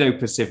the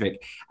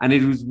Indo-Pacific. And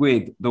it was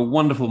with the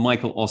wonderful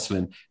Michael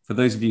Oslin. For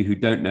those of you who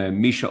don't know,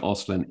 Misha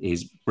Oslin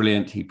is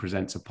brilliant. He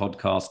presents a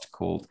podcast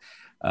called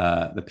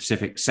The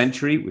Pacific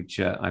Century, which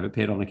I've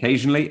appeared on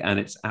occasionally, and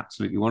it's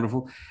absolutely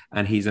wonderful.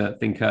 And he's a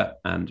thinker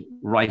and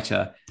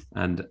writer.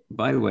 And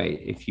by the way,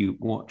 if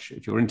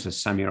you're into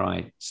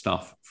samurai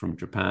stuff from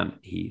Japan,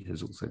 he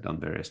has also done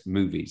various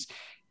movies.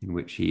 in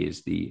which he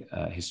is the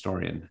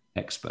historian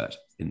expert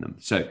in them.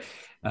 So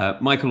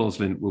Michael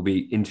Auslin will be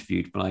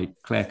interviewed by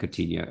Claire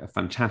Coutinho, a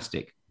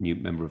fantastic new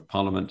member of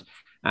Parliament,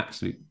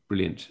 absolute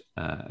brilliant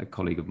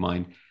colleague of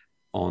mine,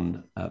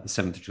 on the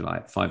 7th of July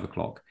at 5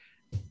 o'clock.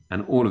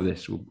 And all of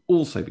this will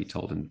also be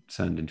told and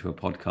turned into a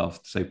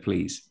podcast. So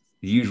please,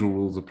 the usual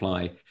rules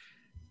apply.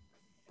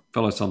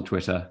 Follow us on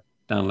Twitter,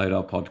 download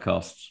our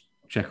podcasts,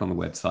 check on the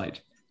website.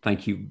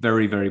 Thank you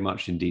very, very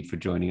much indeed for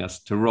joining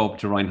us. To Rob,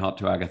 to Reinhard,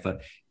 to Agatha,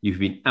 you've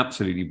been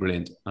absolutely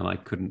brilliant, and I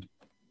couldn't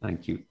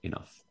thank you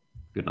enough.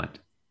 Good night.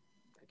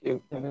 Thank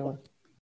you, everyone.